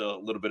it was a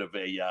little bit of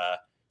a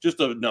just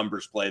a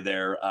numbers play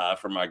there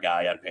from our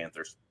guy on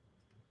Panthers.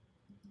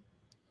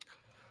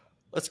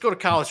 Let's go to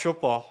college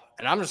football.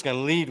 And I'm just going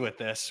to lead with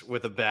this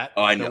with a bet.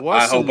 Oh, I know.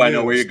 I hope I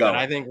know where you're going.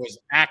 I think was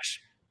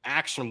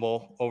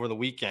actionable over the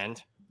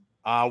weekend.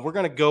 We're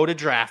going to go to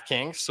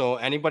DraftKings. So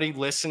anybody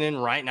listening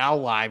right now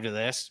live to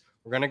this,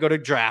 we're going to go to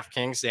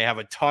DraftKings. They have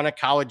a ton of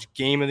college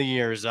game of the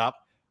years up.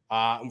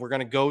 We're going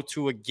to go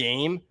to a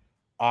game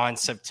on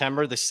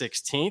September the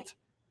 16th.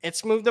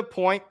 It's moved a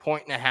point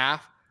and a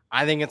half.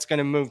 I think it's going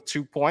to move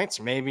 2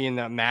 points, maybe in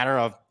the matter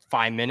of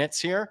 5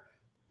 minutes here.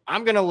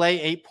 I'm going to lay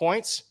 8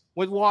 points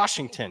with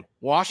Washington.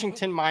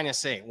 Washington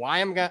 -8. Why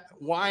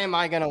am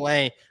I going to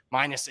lay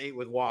 -8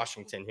 with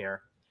Washington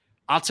here?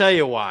 I'll tell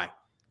you why.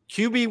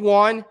 QB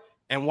 1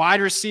 and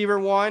wide receiver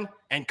 1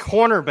 and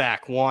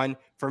cornerback 1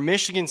 for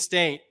Michigan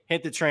State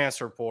hit the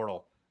transfer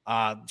portal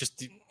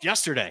just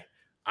yesterday.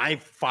 I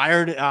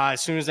fired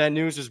as soon as that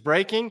news was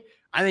breaking.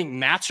 I think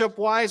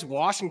matchup-wise,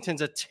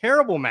 Washington's a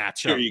terrible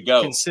matchup. There you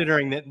go.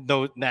 Considering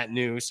that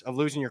news of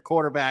losing your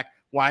quarterback,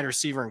 wide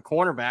receiver, and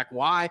cornerback.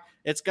 Why?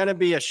 It's going to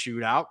be a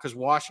shootout because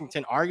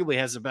Washington arguably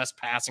has the best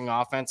passing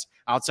offense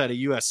outside of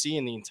USC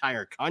in the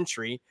entire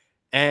country.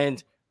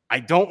 And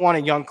I don't want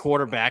a young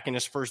quarterback in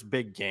his first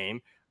big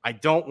game. I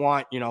don't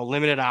want,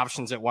 limited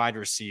options at wide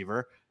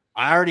receiver.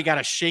 I already got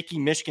a shaky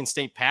Michigan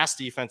State pass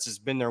defense has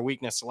been their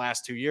weakness the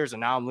last 2 years,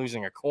 and now I'm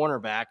losing a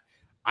cornerback.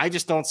 I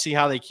just don't see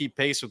how they keep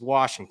pace with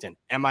Washington.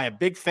 Am I a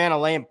big fan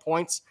of laying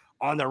points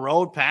on the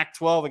road,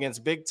 Pac-12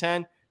 against Big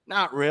Ten?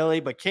 Not really,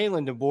 but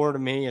Kalen DeBoer to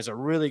me is a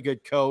really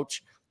good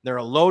coach. They're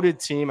a loaded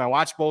team. I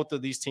watched both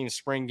of these teams'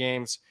 spring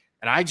games,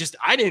 and I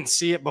didn't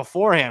see it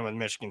beforehand with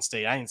Michigan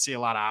State. I didn't see a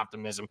lot of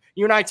optimism.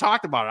 You and I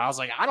talked about it. I was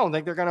like, I don't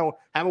think they're going to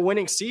have a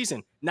winning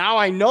season. Now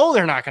I know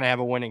they're not going to have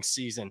a winning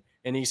season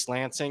in East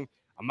Lansing.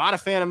 I'm not a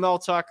fan of Mel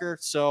Tucker,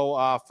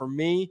 so for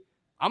me,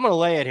 I'm going to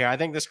lay it here. I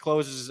think this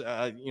closes,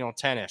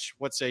 10-ish.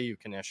 What say you,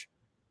 Knish?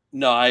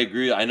 No, I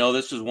agree. I know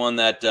this is one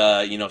that,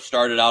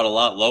 started out a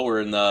lot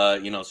lower in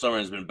the, summer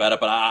and has been better,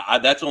 but I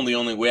that's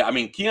only way. I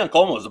mean, Keon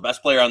Coleman was the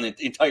best player on the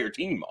entire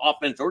team,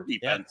 offense or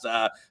defense.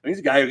 Yeah. He's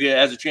a guy who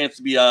has a chance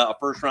to be a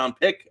first-round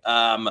pick.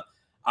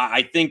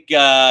 I think,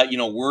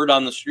 word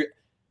on the street,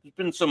 there's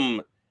been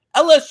some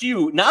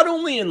LSU, not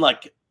only in,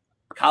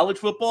 college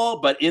football,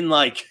 but in,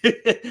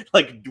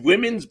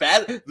 women's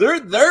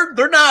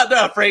they're not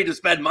afraid to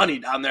spend money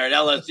down there at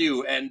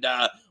LSU. And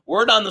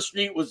word on the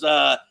street was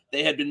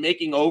they had been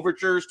making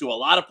overtures to a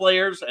lot of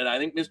players, and I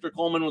think Mr.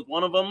 Coleman was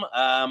one of them.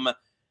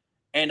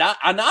 And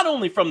I not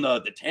only from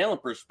the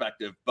talent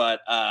perspective,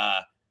 but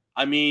I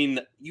mean,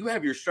 you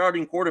have your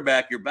starting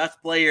quarterback, your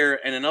best player,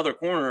 and another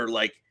corner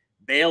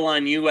bail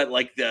on you at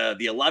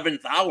the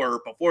 11th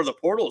hour before the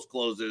portals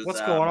closes. What's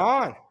going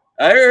on?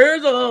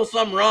 There's a little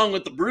something wrong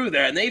with the brew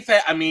there, and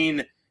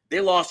They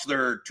lost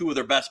two of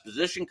their best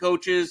position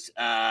coaches.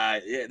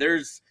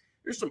 There's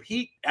some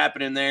heat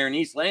happening there in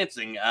East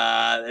Lansing.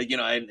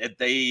 And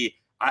they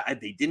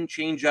didn't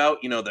change out,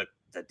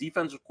 the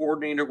defensive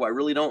coordinator, who I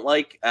really don't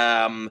like.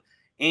 And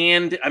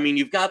I mean,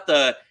 you've got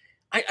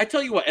I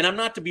tell you what, and I'm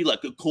not to be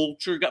like a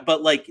culture guy,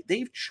 but like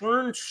they've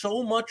churned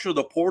so much of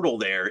the portal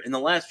there in the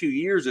last few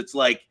years. It's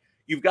like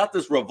you've got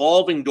this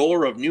revolving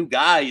door of new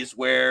guys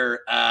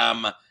where,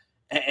 and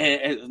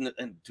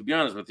to be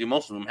honest with you,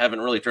 most of them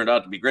haven't really turned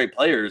out to be great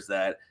players.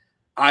 That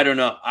I don't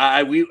know.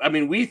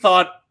 We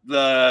thought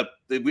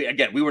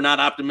we were not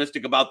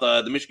optimistic about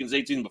the Michigan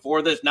State season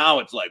before this. Now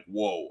it's like,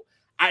 whoa.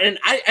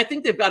 I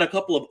think they've got a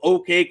couple of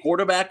okay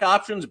quarterback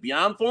options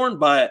beyond Thorne,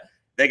 but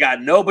they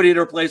got nobody to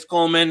replace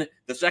Coleman.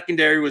 The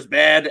secondary was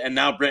bad, and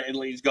now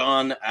Brentley's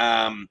gone.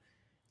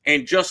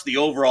 And just the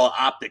overall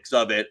optics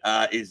of it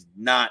is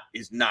not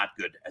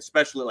good.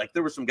 Especially like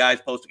there were some guys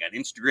posting on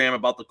Instagram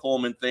about the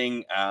Coleman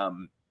thing.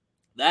 And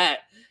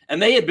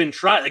they had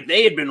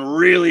been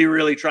really,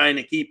 really trying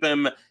to keep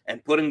him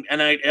and putting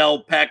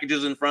NIL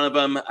packages in front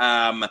of him.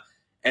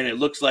 And it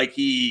looks like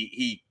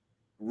he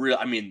really,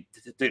 I mean,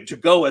 to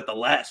go at the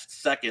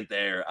last second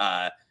there,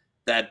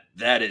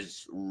 that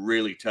is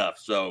really tough.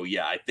 So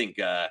yeah, I think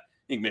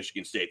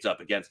Michigan State's up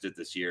against it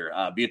this year.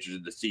 Be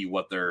interested to see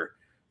what their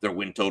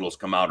win totals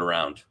come out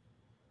around.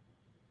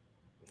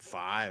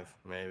 5,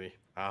 maybe.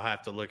 I'll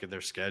have to look at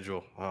their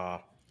schedule.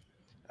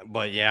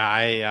 But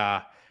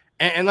yeah,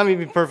 and let me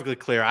be perfectly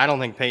clear. I don't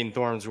think Peyton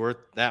Thorne's worth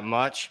that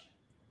much.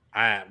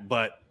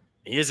 But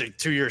he is a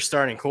 2-year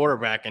starting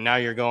quarterback, and now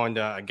you're going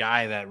to a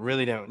guy that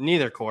really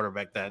neither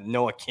quarterback, that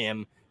Noah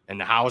Kim and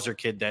the Hauser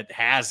kid that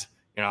has,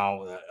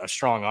 a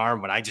strong arm,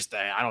 but I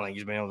don't think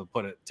he's been able to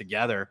put it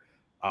together.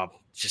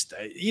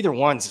 Either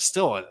one's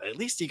still, at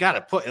least you got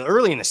to put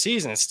early in the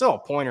season. It's still a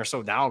point or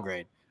so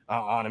downgrade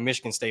on a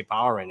Michigan State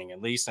power rating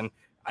at least. And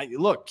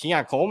look,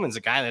 Keon Coleman's a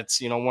guy that's,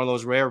 one of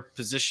those rare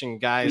position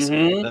guys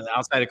that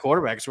outside of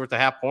quarterback is worth a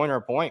half point or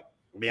a point.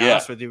 To be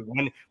honest with you,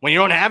 when you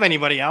don't have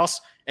anybody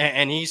else,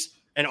 and he's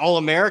an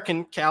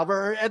All-American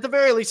caliber, or at the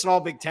very least, an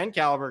All Big Ten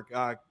caliber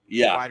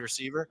wide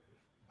receiver.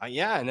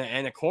 And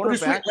a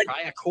cornerback,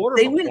 a quarter.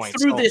 They went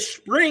through this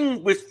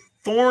spring with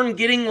Thorne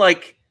getting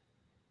like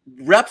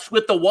reps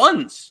with the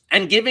ones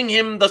and giving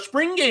him the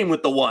spring game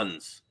with the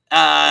ones.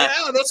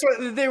 That's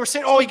what they were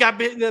saying. Oh, he got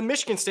the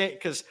Michigan State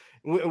because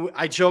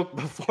I joked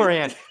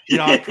beforehand,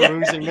 I'm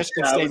perusing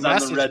Michigan State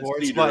message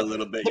boards, but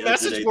the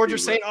message boards are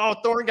saying, "Oh,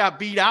 Thorne got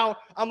beat out."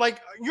 I'm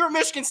like, "You're a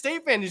Michigan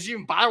State fan. Did you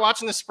even bother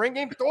watching the spring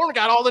game?" Thorne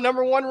got all the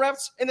number 1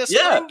 reps in the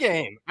spring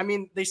game. I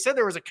mean, they said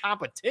there was a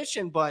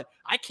competition, but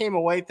I came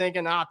away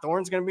thinking,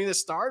 Thorne's going to be the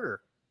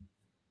starter.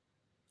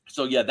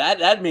 So yeah,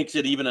 that makes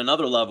it even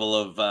another level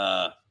of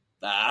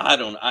I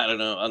don't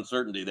know,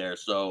 uncertainty there.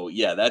 So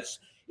yeah,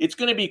 it's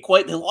going to be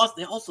quite. They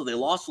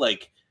lost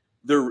like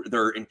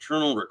their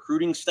internal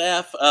recruiting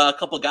staff, a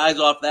couple of guys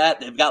off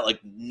that. They've got like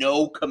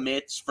no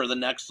commits for the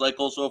next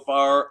cycle so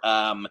far.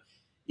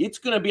 It's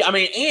going to be,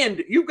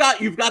 and you've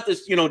got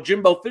this,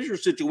 Jimbo Fisher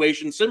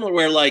situation similar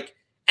where like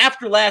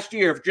after last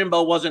year, if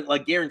Jimbo wasn't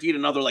like guaranteed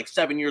another like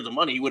 7 years of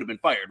money, he would have been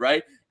fired.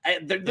 Right.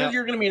 You're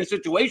going to be in a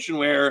situation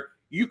where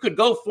you could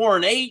go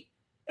 4-8.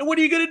 And what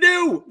are you going to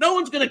do? No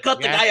one's going to cut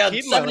the guy a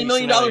 $70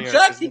 million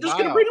check. He's just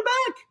going to bring him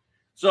back.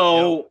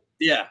 So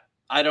yeah,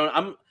 I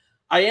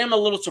am a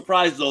little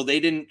surprised, though, they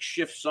didn't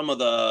shift some of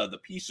the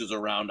pieces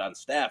around on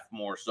staff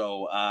more.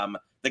 So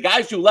the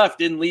guys who left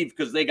didn't leave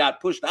because they got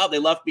pushed out. They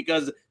left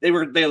because they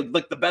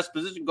like the best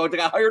position coach. They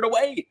got hired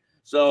away.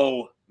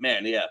 So,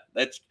 man, yeah,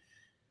 it's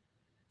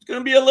going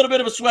to be a little bit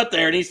of a sweat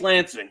there in East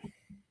Lansing.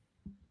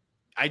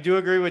 I do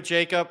agree with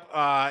Jacob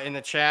in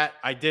the chat.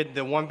 I did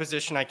the one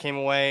position I came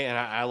away and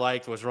I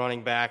liked was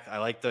running back. I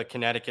like the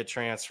Connecticut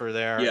transfer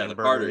there. Yeah, and the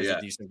Berger Carter, is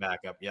a decent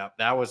backup. Yep,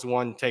 that was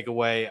one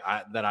takeaway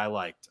that I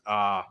liked.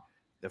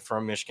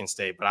 From Michigan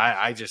State, but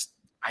I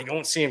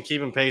don't see him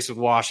keeping pace with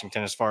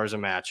Washington as far as a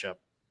matchup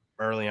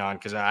early on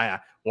because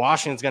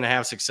Washington's going to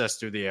have success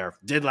through the air.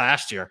 Did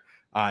last year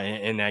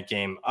in that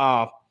game.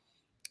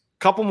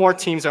 Couple more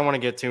teams I want to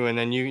get to, and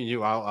then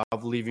I'll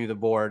leave you the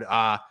board.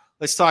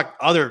 Let's talk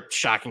other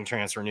shocking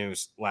transfer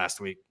news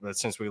last week. But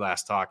since we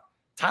last talked,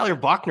 Tyler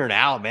Buckner to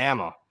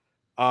Alabama.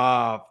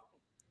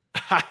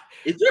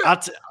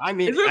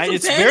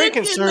 It's very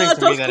concerning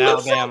to me that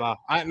Alabama.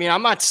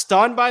 I'm not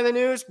stunned by the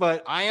news,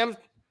 but I am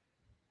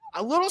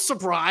a little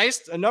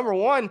surprised. Number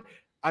one,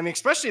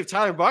 especially if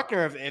Tyler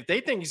Buckner, if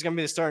they think he's going to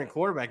be the starting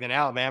quarterback, then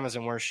Alabama's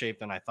in worse shape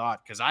than I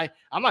thought because I'm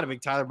not a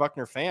big Tyler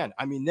Buckner fan.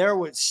 There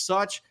was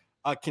such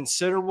a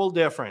considerable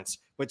difference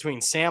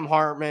between Sam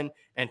Hartman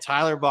and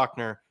Tyler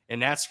Buckner in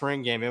that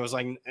spring game. It was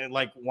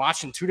like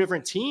watching two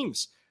different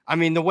teams.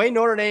 The way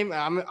Notre Dame,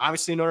 I'm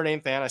obviously a Notre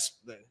Dame fan,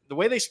 the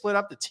way they split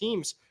up the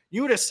teams,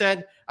 you would have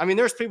said,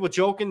 there's people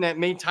joking that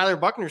made Tyler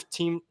Buckner's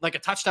team like a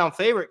touchdown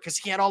favorite because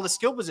he had all the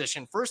skill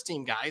position first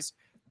team guys.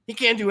 He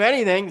can't do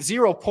anything,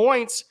 0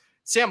 points.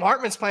 Sam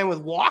Hartman's playing with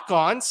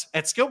walk-ons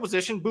at skill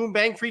position, boom,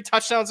 bang, 3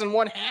 touchdowns in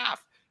 1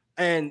 half.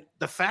 And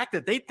the fact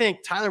that they think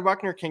Tyler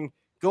Buckner can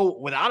go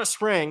without a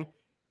spring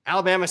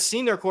Alabama's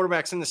seen their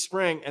quarterbacks in the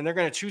spring, and they're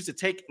going to choose to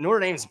take Notre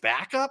Dame's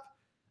backup.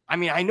 I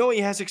mean, I know he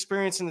has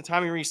experience in the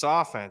Tommy Rees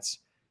offense,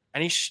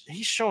 and he's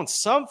shown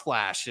some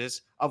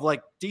flashes of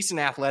like decent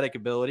athletic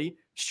ability,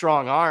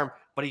 strong arm,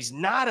 but he's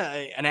not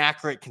an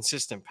accurate,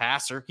 consistent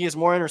passer. He has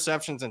more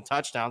interceptions than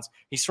touchdowns.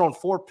 He's thrown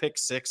 4 pick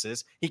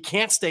sixes. He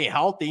can't stay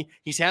healthy.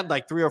 He's had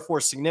like 3 or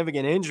 4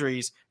 significant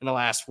injuries in the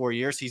last 4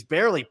 years. He's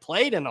barely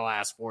played in the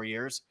last 4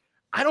 years.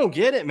 I don't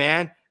get it,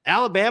 man.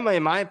 Alabama,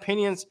 in my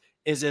opinion,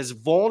 is as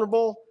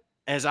vulnerable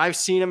as I've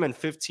seen him in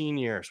 15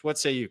 years. What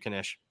say you,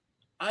 Knish?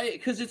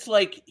 Because it's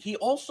like he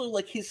also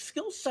like his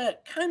skill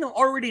set kind of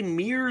already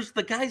mirrors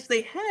the guys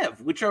they have,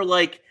 which are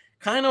like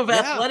kind of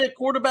athletic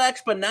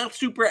quarterbacks, but not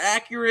super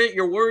accurate.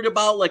 You're worried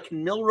about like,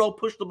 can Milroe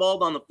push the ball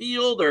down the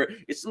field, or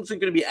is something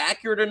going to be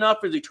accurate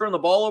enough as he turn the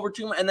ball over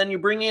to him? And then you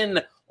bring in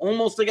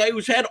almost a guy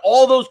who's had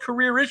all those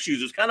career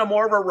issues. It's kind of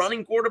more of a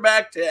running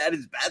quarterback at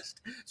his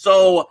best.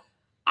 So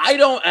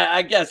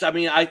I guess, I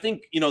mean, I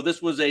think,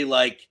 this was a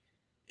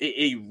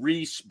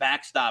Reese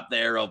backstop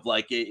there of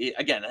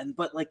again,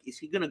 but like, is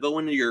he going to go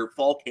into your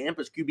fall camp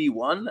as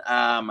QB1?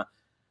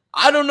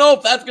 I don't know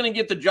if that's going to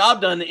get the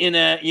job done in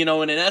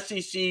an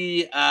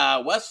SEC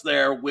West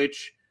there,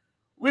 which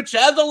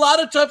has a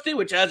lot of tough teams,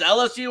 which has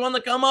LSU on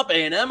the come up,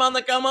 A&M on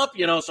the come up,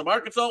 some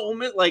Arkansas, Ole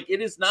Miss. Like,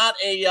 it is not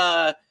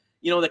a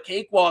the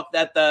cakewalk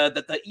that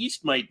the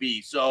East might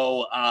be.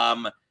 So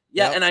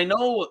yeah, and I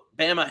know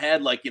Bama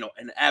had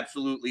an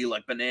absolutely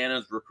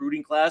bananas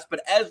recruiting class,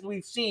 but as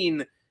we've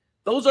seen,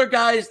 those are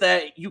guys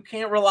that you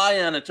can't rely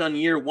on a ton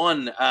year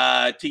one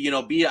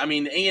to be. I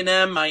mean,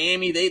 A&M,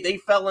 Miami, they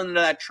fell into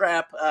that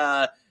trap.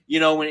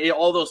 When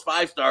all those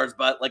 5 stars,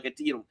 but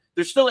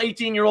there's still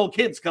 18-year-old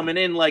kids coming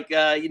in.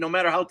 No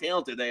matter how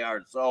talented they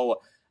are.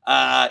 So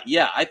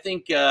I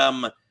think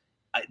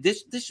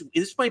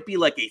this might be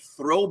like a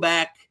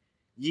throwback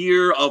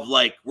year of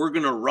we're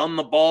gonna run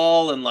the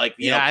ball and I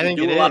think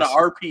do a lot of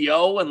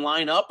RPO and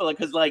line up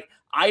because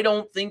I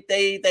don't think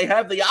they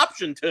have the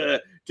option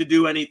to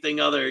do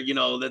anything other,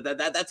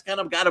 that's kind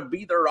of got to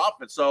be their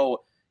offense.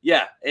 So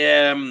yeah,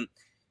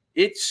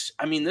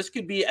 this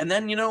could be, and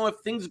then if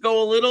things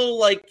go a little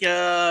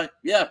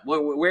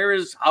where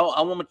is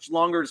how much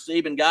longer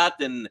Saban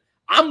got? And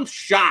I'm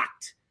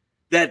shocked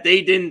that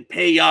they didn't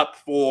pay up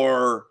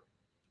for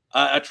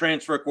a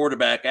transfer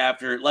quarterback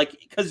after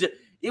because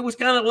it was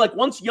kind of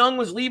once Young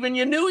was leaving,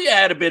 you knew you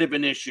had a bit of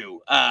an issue.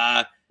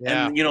 And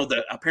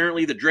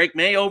apparently the Drake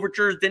May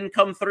overtures didn't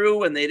come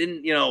through, and they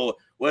didn't,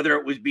 whether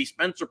it would be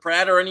Spencer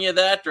Pratt or any of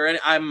that, or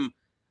I'm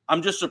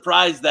just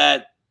surprised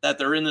that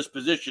they're in this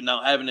position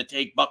now, having to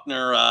take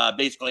Buckner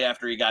basically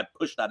after he got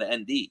pushed out of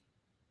ND.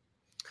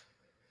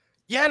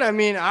 Yeah, and I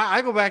mean,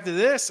 I go back to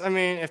this. I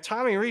mean, if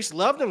Tommy Rees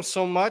loved him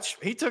so much,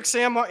 he took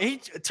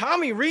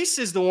Tommy Rees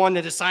is the one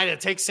that decided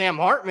to take Sam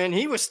Hartman.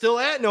 He was still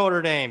at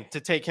Notre Dame to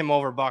take him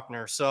over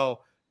Buckner. So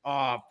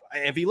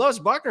if he loves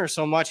Buckner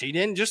so much, he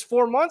didn't just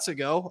 4 months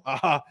ago.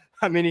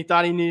 He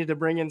thought he needed to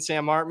bring in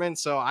Sam Hartman.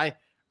 So I'm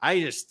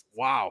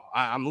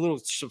a little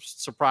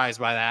surprised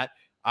by that.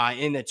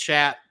 In the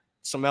chat,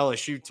 some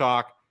LSU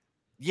talk.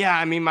 Yeah,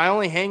 I mean, my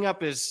only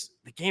hang-up is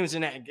the game is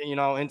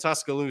in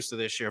Tuscaloosa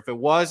this year. If it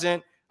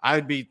wasn't, I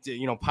would be,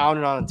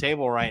 pounding on the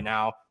table right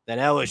now that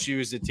LSU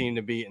is the team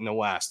to beat in the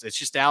West. It's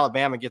just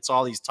Alabama gets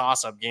all these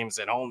toss-up games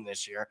at home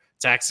this year.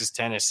 Texas,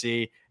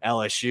 Tennessee,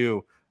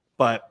 LSU.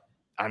 But,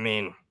 I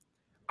mean,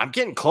 I'm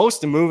getting close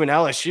to moving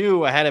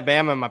LSU ahead of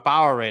Bama in my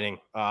power rating.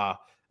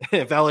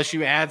 If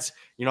LSU adds,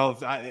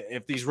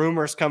 if these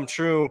rumors come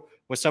true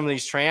with some of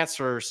these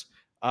transfers,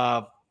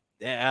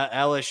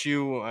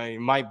 LSU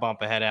might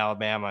bump ahead of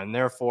Alabama. And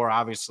therefore,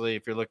 obviously,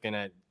 if you're looking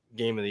at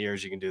game of the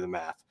years, you can do the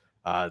math.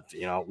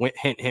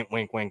 Hint, hint,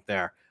 wink, wink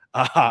there.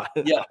 I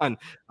would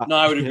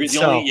agree.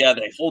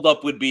 The hold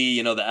up would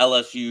be, the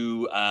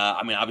LSU,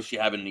 obviously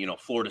having,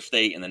 Florida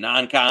State in the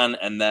non-con,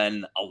 and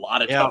then a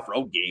lot of tough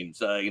road games,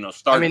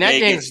 start. That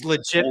game's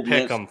legit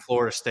pick 'em,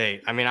 Florida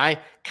State. I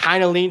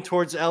kind of lean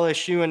towards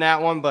LSU in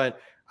that one, but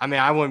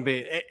I wouldn't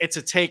be, it's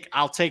a take.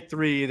 I'll take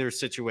 3 either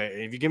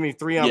situation. If you give me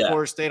 3 on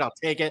Florida State, I'll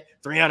take it.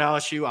 3 on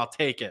LSU, I'll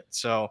take it.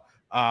 So,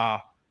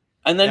 and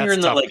then you're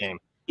in the game.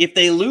 If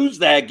they lose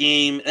that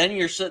game, then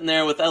you're sitting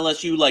there with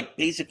LSU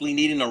basically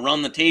needing to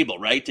run the table,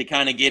 right? To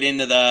kind of get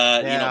into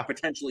the,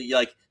 potentially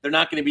they're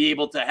not going to be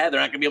able to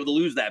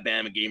lose that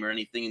Bama game or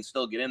anything and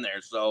still get in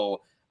there. So,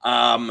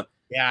 I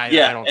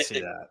don't see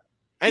that.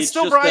 And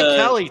still Brian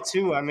Kelly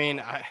too.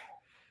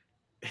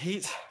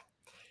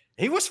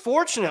 He was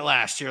fortunate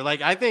last year.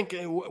 I think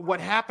what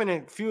happened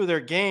in a few of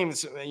their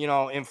games,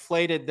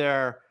 inflated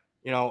their,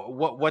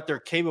 what they're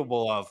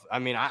capable of.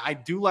 I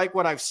do like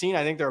what I've seen.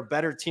 I think they're a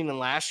better team than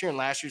last year, and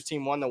last year's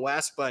team won the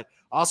West. But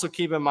also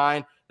keep in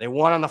mind, they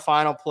won on the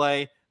final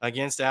play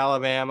against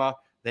Alabama.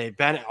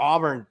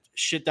 Auburn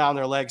shit down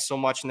their legs so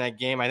much in that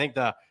game. I think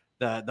the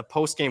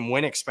post-game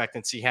win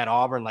expectancy had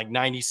Auburn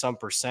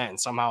 90-some%, and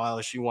somehow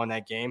LSU won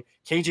that game.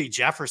 KJ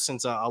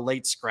Jefferson's a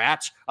late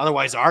scratch.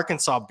 Otherwise,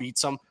 Arkansas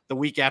beats them the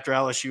week after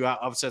LSU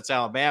upsets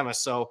Alabama.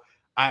 So,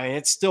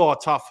 it's still a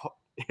tough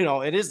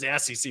it is the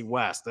SEC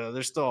West.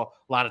 There's still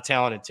a lot of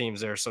talented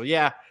teams there. So,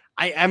 yeah,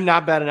 I am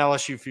not betting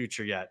LSU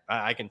future yet.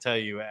 I can tell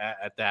you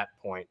at that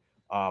point.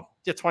 Yeah,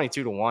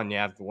 22-1,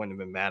 yeah, it wouldn't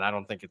have been bad. I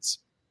don't think it's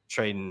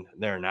trading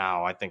there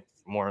now. I think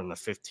more in the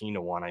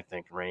 15-1, I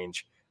think,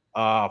 range.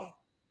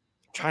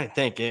 Trying to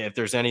think if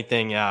there's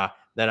anything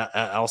that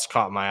else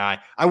caught my eye.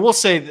 I will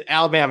say that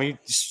Alabama, you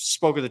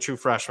spoke of the true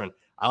freshman.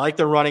 I like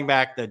the running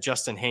back, that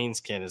Justin Haynes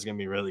kid is going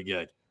to be really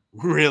good.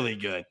 Really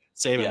good.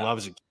 Saban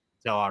loves it.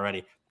 Tell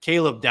already.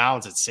 Caleb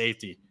Downs at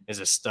safety is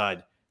a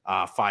stud,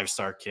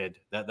 5-star kid.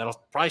 That'll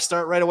probably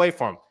start right away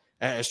for him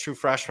as true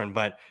freshman.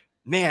 But,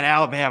 man,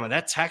 Alabama,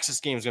 that Texas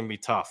game is going to be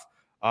tough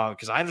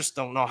because I just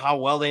don't know how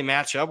well they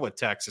match up with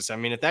Texas. I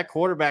mean, if that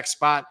quarterback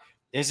spot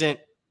isn't,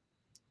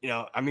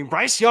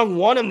 Bryce Young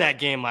won him that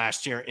game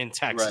last year in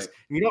Texas. Right.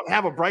 You don't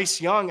have a Bryce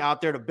Young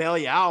out there to bail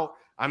you out.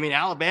 I mean,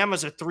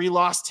 Alabama's a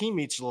 3-loss team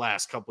each of the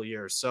last couple of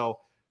years. So,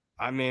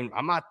 I'm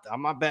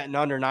not betting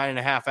under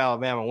 9.5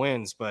 Alabama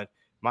wins, but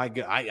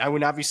I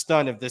would not be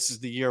stunned if this is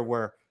the year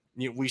where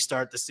we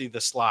start to see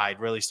the slide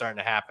really starting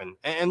to happen.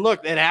 And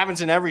look, it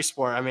happens in every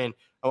sport. I mean,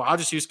 I'll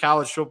just use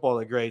college football,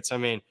 the greats. I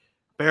mean,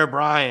 Bear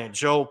Bryant,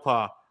 Joe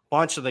Pa,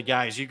 bunch of the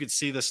guys, you could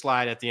see the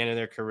slide at the end of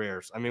their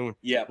careers. I mean,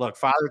 look,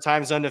 Father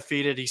Time's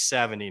undefeated. He's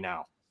 70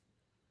 now.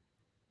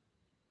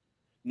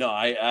 No,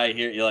 I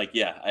hear you.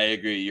 I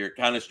agree. You're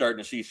kind of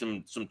starting to see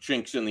some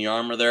chinks in the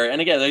armor there.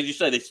 And again, as you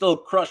say, they still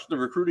crushed the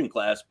recruiting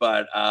class,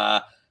 but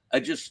I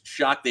just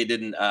shocked they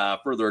didn't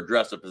further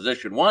address a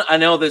position. One, I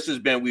know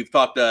we've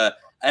talked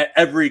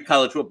every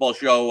college football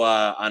show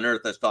on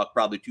earth has talked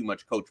probably too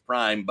much Coach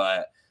Prime,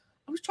 but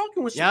I was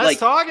talking with let's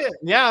talk it.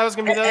 Yeah, that was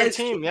gonna be the other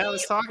team. Yeah,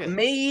 let's talk it.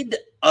 Made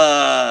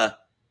and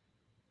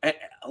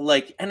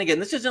again,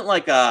 this isn't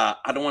I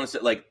don't want to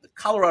say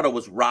Colorado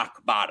was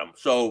rock bottom.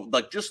 So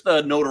just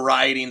the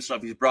notoriety and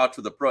stuff he's brought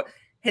to the pro.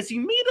 Has he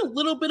made a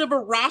little bit of a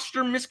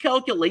roster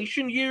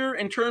miscalculation here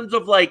in terms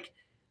of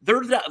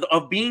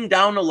of being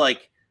down to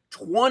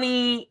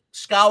 20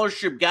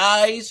 scholarship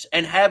guys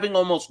and having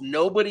almost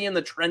nobody in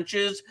the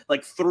trenches,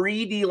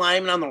 3 D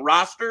linemen on the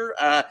roster?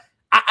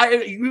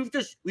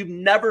 We've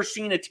never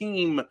seen a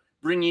team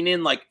bringing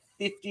in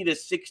 50 to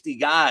 60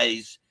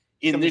 guys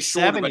in this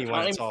short of a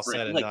time it's all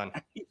said and done.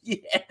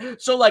 Yeah.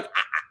 So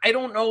I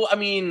don't know. I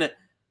mean,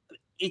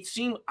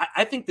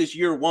 I think this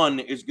year one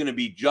is going to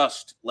be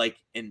just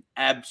an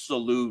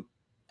absolute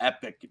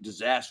epic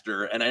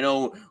disaster. And I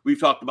know we've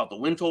talked about the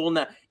win total and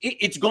that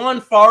it's gone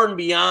far and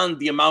beyond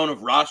the amount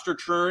of roster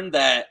churn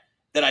that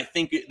I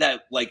think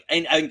that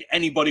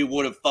anybody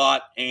would have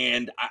thought.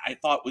 And I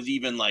thought was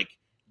even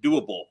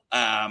doable.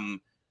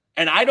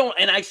 And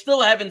I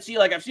still haven't seen,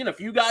 I've seen a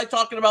few guys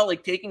talking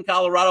about taking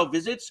Colorado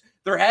visits.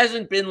 There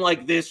hasn't been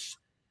this,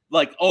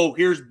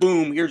 here's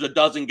a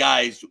dozen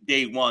guys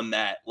day one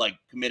that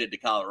committed to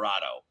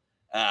Colorado.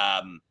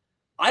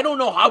 I don't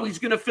know how he's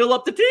going to fill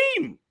up the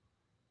team.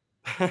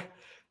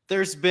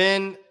 There's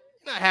been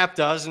a half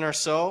dozen or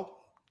so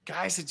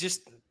guys that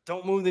just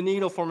don't move the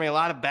needle for me. A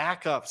lot of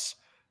backups.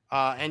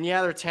 And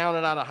yeah, they're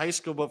talented out of high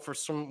school, but for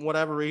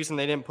whatever reason,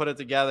 they didn't put it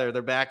together.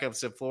 They're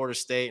backups at Florida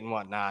State and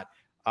whatnot.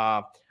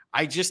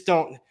 I just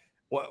don't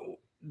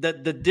the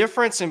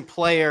difference in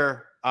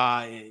player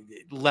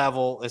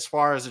level as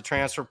far as the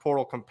transfer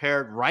portal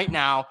compared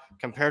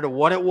to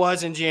what it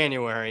was in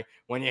January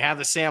when you have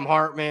the Sam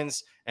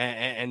Hartmans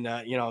and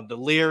the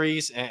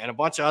Learys and a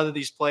bunch of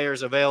these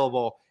players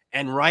available.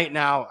 And right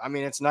now, I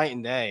mean, it's night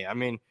and day. I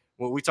mean,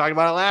 we talked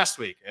about it last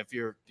week. If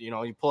you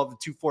pull up the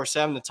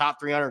 247, the top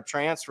 300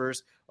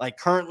 transfers,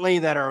 currently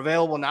that are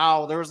available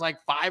now, there was 5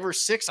 or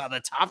 6 out of the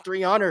top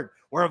 300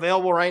 were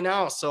available right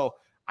now. So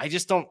I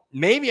just don't,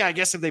 maybe I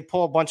guess if they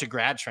pull a bunch of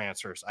grad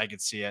transfers, I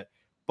could see it,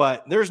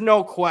 but there's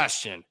no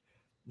question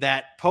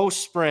that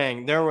post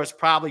spring, there was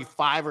probably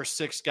 5 or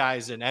 6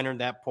 guys that entered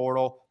that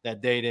portal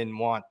that they didn't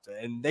want.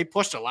 And they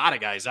pushed a lot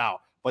of guys out,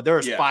 but there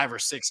was 5 or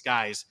 6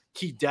 guys,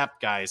 key depth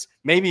guys,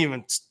 maybe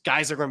even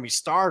guys that are going to be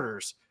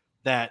starters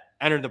that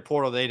entered the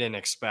portal they didn't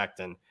expect.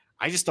 And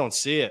I just don't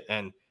see it.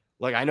 And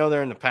I know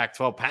they're in the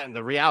Pac-12.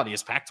 The reality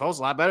is Pac-12 is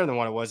a lot better than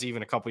what it was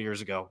even a couple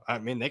years ago. I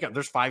mean,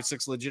 there's 5,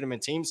 6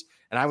 legitimate teams,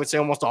 and I would say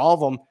almost all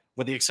of them,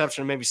 with the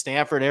exception of maybe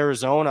Stanford,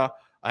 Arizona,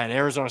 and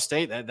Arizona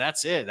State.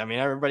 That's it. I mean,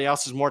 everybody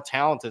else is more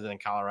talented than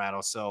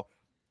Colorado. So,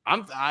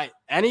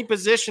 any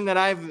position that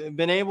I've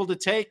been able to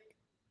take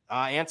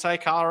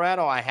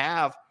anti-Colorado, I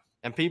have,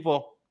 and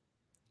people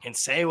can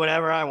say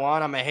whatever I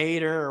want. I'm a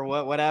hater or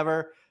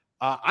whatever.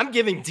 I'm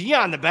giving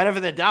Dion the benefit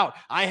of the doubt.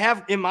 I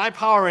have in my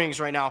power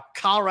ratings right now,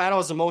 Colorado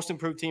is the most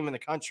improved team in the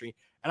country,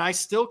 and I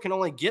still can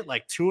only get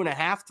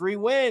 2.5, 3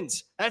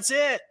 wins. That's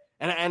it.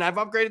 And I've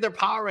upgraded their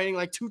power rating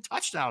 2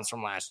 touchdowns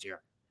from last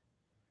year.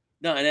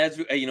 No, and as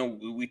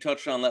we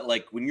touched on that,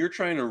 when you're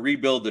trying to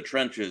rebuild the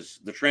trenches,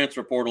 the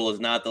transfer portal is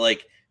not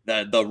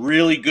the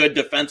really good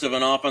defensive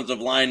and offensive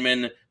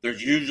linemen.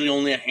 There's usually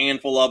only a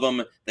handful of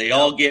them. They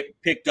all get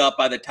picked up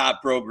by the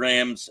top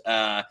programs.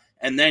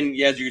 And then,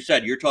 as you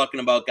said, you're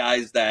talking about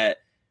guys that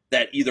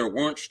either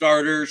weren't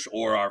starters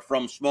or are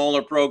from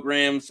smaller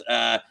programs.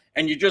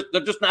 and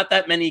there's just not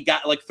that many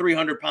guys, like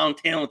 300-pound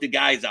talented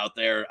guys out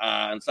there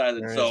inside.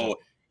 So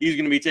he's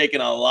going to be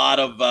taking a lot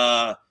of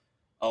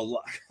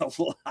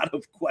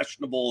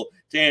questionable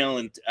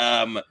talent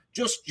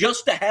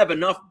just to have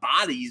enough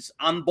bodies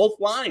on both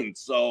lines.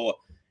 So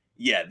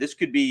yeah, this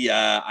could be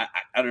I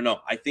don't know.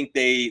 I think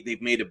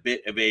they've made a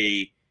bit of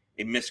a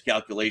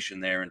miscalculation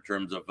there in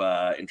terms of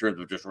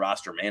just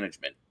roster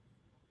management.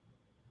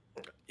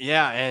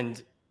 Yeah,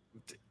 and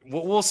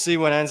we'll see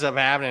what ends up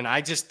happening.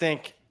 I just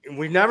think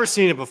we've never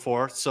seen it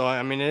before. So,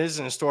 I mean, it is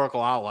an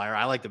historical outlier.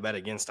 I like to bet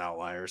against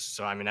outliers.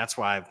 So, I mean, that's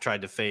why I've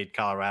tried to fade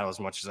Colorado as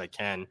much as I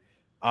can.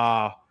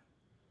 I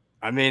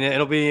mean,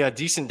 it'll be a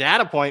decent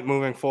data point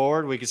moving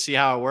forward. We can see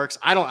how it works.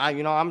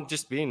 I'm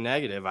just being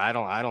negative. I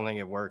don't think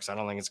it works. I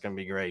don't think it's going to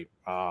be great.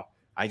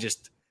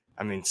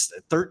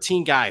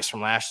 13 guys from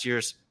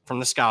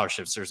the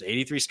scholarships. There's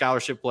 83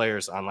 scholarship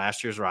players on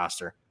last year's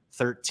roster.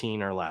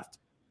 13 are left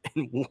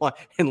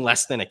in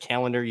less than a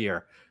calendar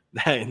year.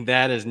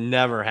 That has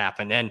never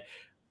happened. And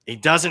he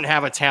doesn't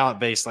have a talent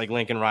base like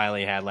Lincoln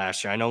Riley had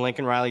last year. I know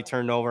Lincoln Riley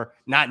turned over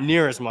not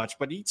near as much,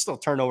 but he still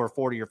turned over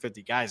 40 or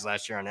 50 guys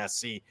last year on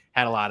SC,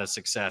 had a lot of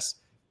success.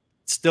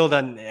 Still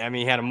doesn't, I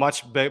mean, he had a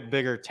much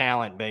bigger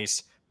talent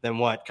base than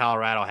what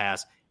Colorado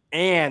has.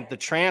 And the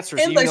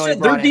transfers, and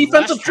their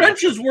defensive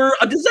trenches were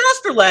a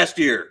disaster last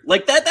year.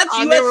 Like that's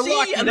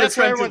USC, and their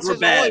trenches were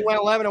bad.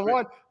 Went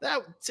 11-1.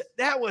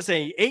 That was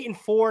a 8-4,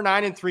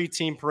 9-3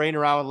 team parading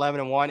around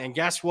 11-1. And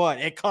guess what?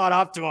 It caught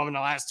up to them in the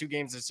last two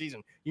games of the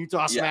season.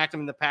 Utah smacked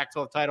them in the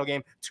Pac-12 title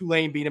game.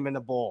 Tulane beat them in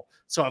the bowl.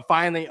 So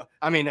finally,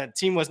 the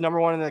team was number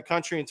one in the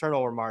country in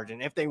turnover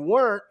margin. If they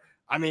weren't,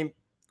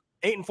 8-4,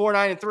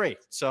 9-3.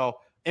 So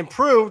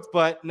improved,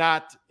 but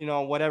not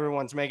what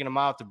everyone's making them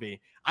out to be.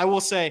 I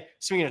will say,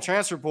 speaking of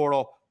transfer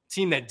portal,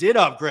 team that did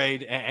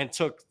upgrade and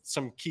took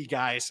some key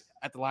guys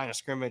at the line of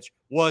scrimmage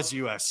was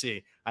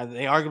USC.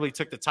 They arguably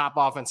took the top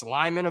offensive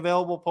lineman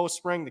available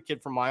post-spring, the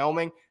kid from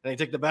Wyoming, and they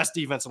took the best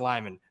defensive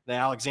lineman, the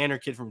Alexander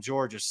kid from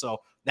Georgia. So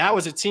that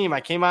was a team.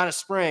 I came out of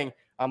spring.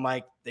 I'm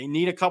like, they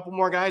need a couple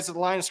more guys at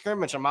the line of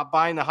scrimmage. I'm not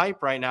buying the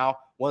hype right now.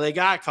 Well, they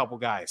got a couple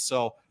guys.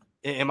 So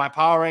in my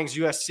power ranks,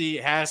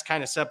 USC has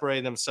kind of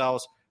separated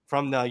themselves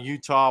from the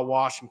Utah,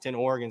 Washington,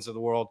 Oregons of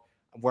the world,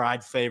 where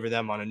I'd favor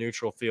them on a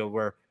neutral field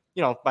where,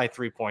 by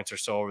 3 points or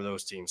so over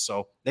those teams.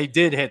 So they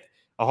did hit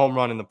a home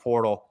run in the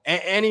portal.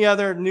 Any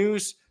other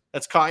news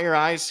that's caught your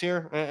eyes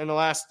here in the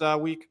last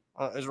week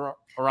is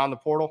around the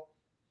portal?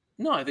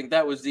 No, I think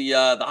that was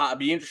I'd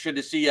be interested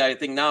to see, I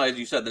think now, as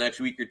you said, the next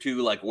week or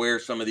two, like where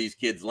some of these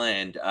kids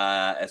land,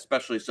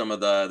 especially some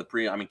of the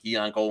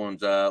Keon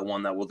Coleman's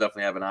one that we'll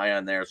definitely have an eye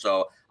on there.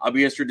 So I'll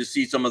be interested to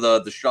see some of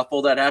the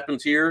shuffle that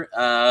happens here.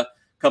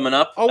 Coming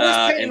up. Oh,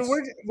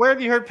 where have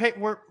you heard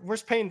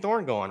where's Peyton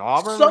Thorne going?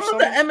 Auburn? Some of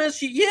the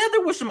MSU. Yeah, there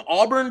was some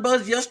Auburn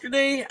buzz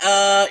yesterday.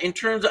 In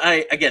terms of,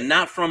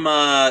 not from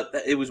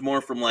it was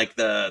more from like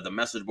the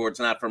message boards,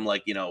 not from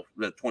like,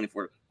 the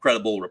 24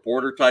 credible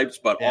reporter types,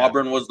 but yeah.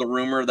 Auburn was the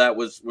rumor that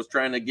was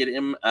trying to get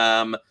him.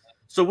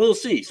 So we'll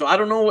see. So I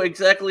don't know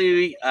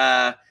exactly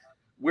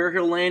where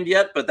he'll land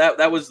yet, but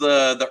that was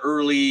the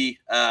early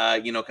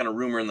kind of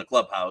rumor in the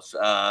clubhouse.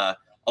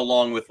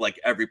 Along with like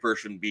every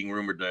person being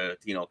rumored to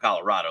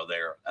Colorado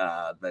there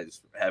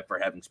for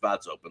having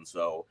spots open.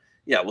 So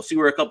yeah, we'll see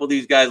where a couple of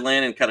these guys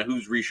land and kind of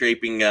who's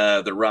reshaping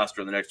the roster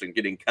in the next and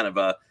getting kind of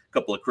a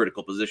couple of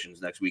critical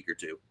positions next week or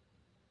two.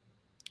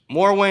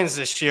 More wins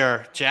this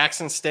year,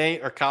 Jackson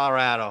State or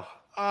Colorado?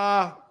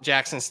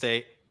 Jackson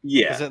State.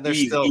 Yeah,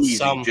 there's still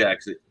some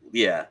Jackson.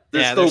 Yeah,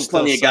 there's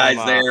still plenty of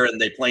guys there, and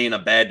they play in a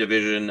bad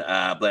division,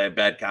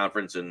 bad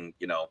conference, and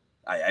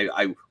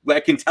I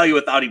can tell you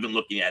without even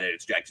looking at it,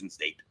 it's Jackson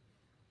State.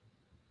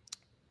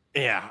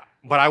 Yeah,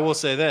 but I will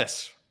say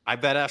this. I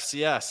bet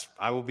FCS.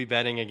 I will be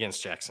betting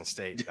against Jackson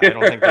State. I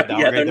don't think they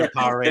downgrade their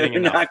power rating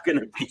enough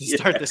to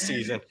start the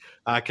season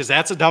because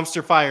that's a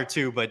dumpster fire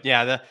too. But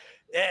yeah,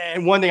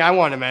 and one thing I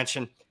want to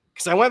mention,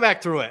 because I went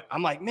back through it.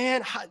 I'm like,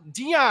 man,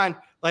 Dion,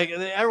 like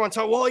everyone's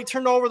talking, well, he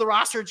turned over the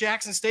roster at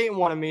Jackson State and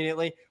won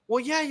immediately. Well,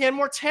 yeah, he had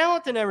more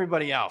talent than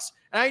everybody else.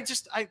 And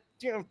I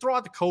throw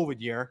out the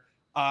COVID year.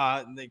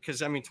 Because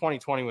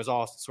 2020 was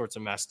all sorts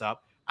of messed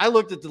up. I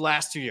looked at the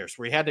last 2 years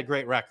where he had the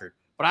great record,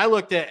 but I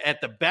looked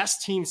at the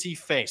best teams he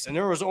faced, and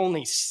there was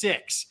only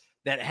 6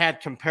 that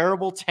had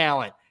comparable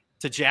talent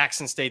to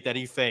Jackson State that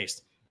he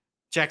faced.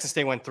 Jackson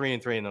State went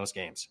 3-3 in those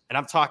games, and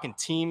I'm talking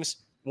teams.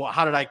 Well,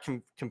 how did I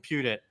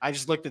compute it? I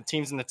just looked at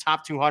teams in the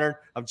top 200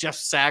 of Jeff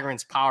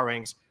Sagarin's power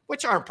ratings,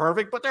 which aren't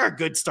perfect, but they're a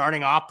good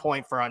starting off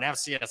point for an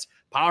FCS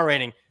power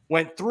rating.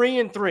 Went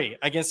 3-3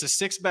 against the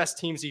 6 best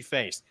teams he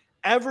faced.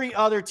 Every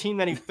other team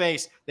that he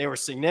faced, they were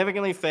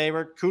significantly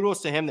favored.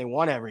 Kudos to him. They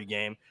won every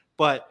game.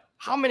 But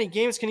how many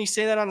games can he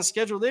say that on the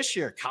schedule this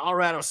year?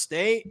 Colorado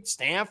State,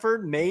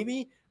 Stanford,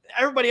 maybe.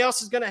 Everybody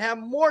else is going to have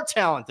more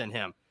talent than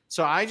him.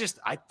 So I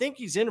think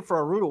he's in for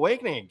a rude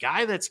awakening. A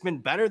guy that's been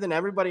better than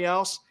everybody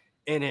else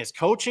in his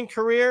coaching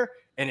career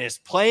and his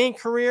playing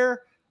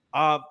career.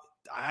 How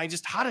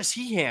does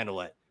he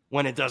handle it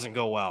when it doesn't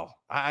go well?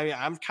 I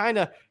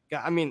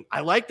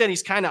like that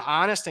he's kind of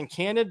honest and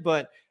candid,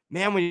 but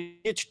man, when you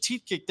get your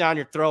teeth kicked down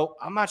your throat,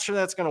 I'm not sure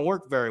that's going to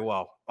work very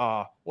well.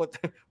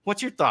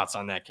 What's your thoughts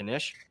on that,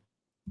 Knish?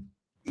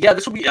 Yeah,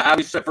 this will be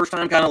obviously the first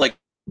time kind of like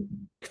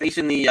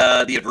facing the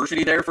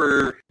adversity there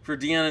for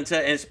Dion and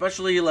Ted, and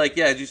especially like,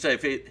 yeah, as you say, I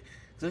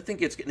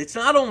think it's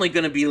not only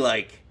going to be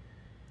like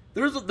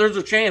there's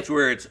a chance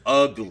where it's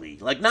ugly,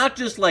 like not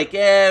just like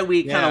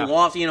we kind of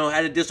lost,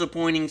 had a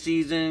disappointing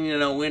season,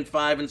 win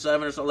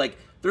 5-7 or so. Like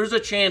there's a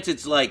chance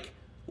it's like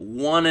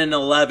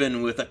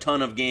 1-11 with a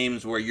ton of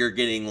games where you're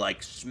getting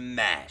like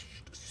smashed.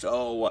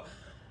 So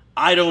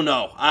I don't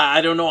know.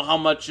 I don't know how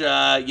much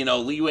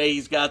leeway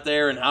he's got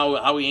there and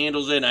how he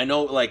handles it. And I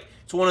know like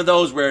it's one of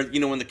those where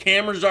when the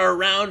cameras are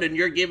around and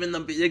you're giving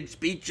them big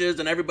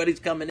speeches and everybody's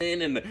coming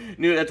in and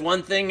that's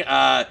one thing.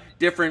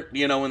 Different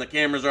when the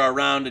cameras are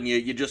around and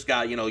you just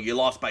got you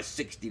lost by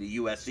 60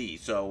 to USC.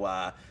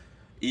 So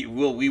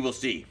we will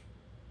see.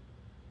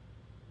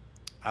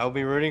 I will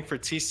be rooting for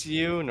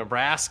TCU,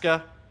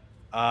 Nebraska,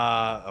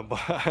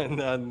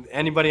 and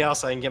anybody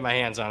else I can get my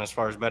hands on as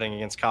far as betting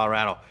against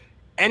Colorado.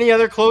 Any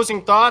other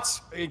closing thoughts?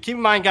 Keep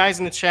in mind, guys,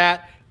 in the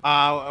chat,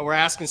 we're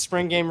asking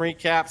spring game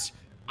recaps.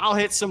 I'll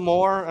hit some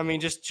more. I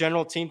mean, just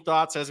general team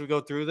thoughts as we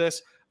go through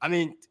this. I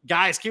mean,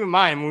 guys, keep in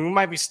mind, we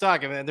might be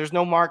stuck. I mean, there's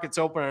no markets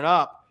opening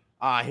up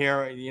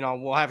here.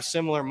 We'll have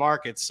similar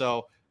markets.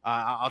 So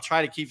I'll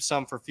try to keep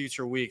some for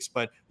future weeks.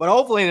 But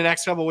hopefully in the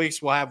next couple of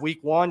weeks, we'll have week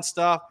one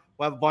stuff.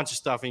 We'll have a bunch of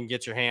stuff you can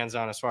get your hands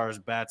on as far as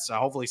bets.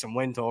 Hopefully some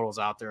win totals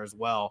out there as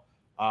well.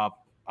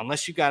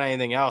 Unless you got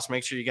anything else,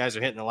 make sure you guys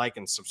are hitting the like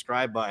and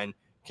subscribe button.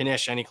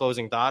 Knish, any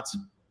closing thoughts?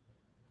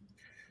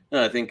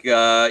 I think,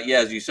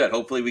 as you said,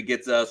 hopefully we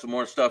get some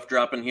more stuff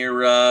dropping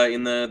here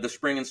in the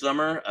spring and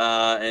summer,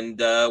 and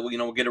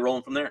we'll get it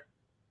rolling from there.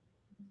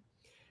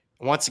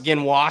 Once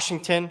again,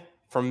 Washington,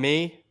 for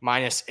me,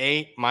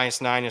 -8,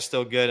 -9 is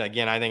still good.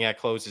 Again, I think that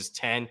closes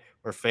 10.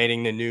 We're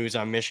fading the news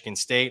on Michigan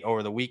State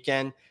over the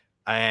weekend.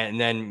 And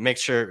then make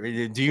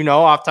sure, do you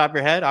know off the top of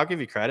your head? I'll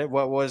give you credit.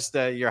 What was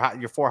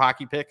your 4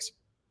 hockey picks?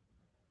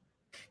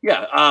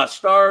 Yeah,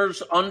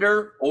 Stars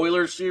under,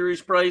 Oilers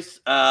series price,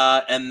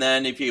 and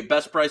then if you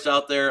best price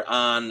out there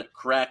on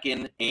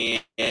Kraken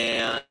and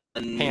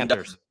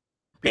Panthers.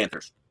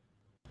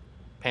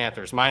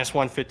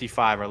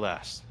 -155 or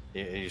less.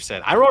 You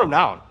said. I wrote them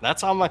down.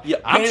 That's how much. Yeah,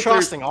 I'm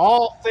trusting.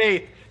 All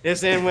faith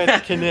is in with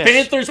Knish.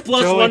 Panthers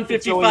plus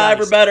 155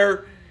 or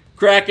better.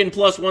 Kraken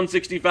plus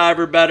 165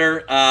 or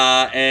better,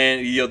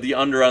 and the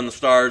under on the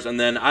Stars, and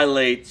then I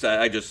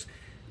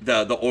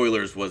the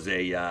Oilers was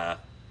a.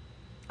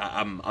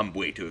 I'm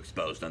way too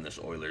exposed on this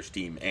Oilers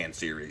team and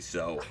series.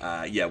 So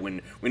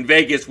when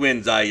Vegas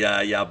wins,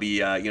 I'll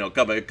be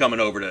coming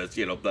over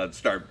to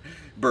start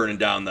burning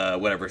down the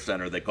whatever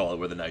center they call it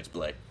where the Knights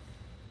play.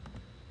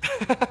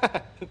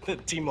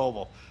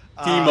 T-Mobile.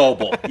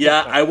 T-Mobile.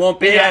 Yeah, I won't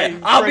be.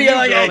 I'll be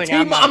like a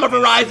team. I'm a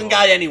Verizon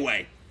guy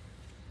anyway.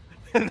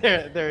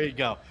 There you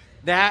go.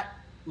 That,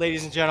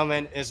 ladies and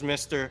gentlemen, is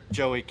Mr.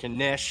 Joey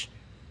Knish.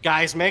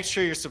 Guys, make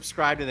sure you're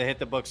subscribed to the Hit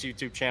the Books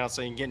YouTube channel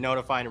so you can get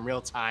notified in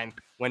real time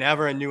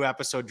whenever a new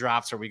episode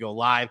drops or we go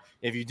live.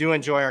 If you do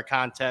enjoy our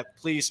content,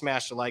 please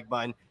smash the like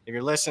button. If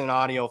you're listening in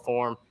audio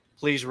form,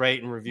 please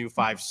rate and review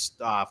 5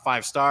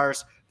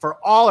 stars. For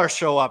all our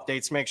show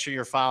updates, make sure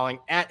you're following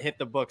at Hit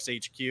the Books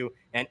HQ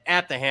and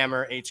at the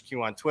Hammer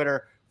HQ on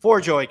Twitter. For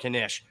Joey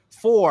Knish,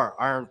 for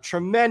our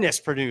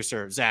tremendous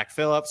producer, Zach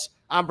Phillips,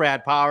 I'm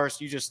Brad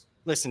Powers. You just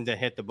listen to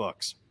Hit the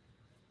Books.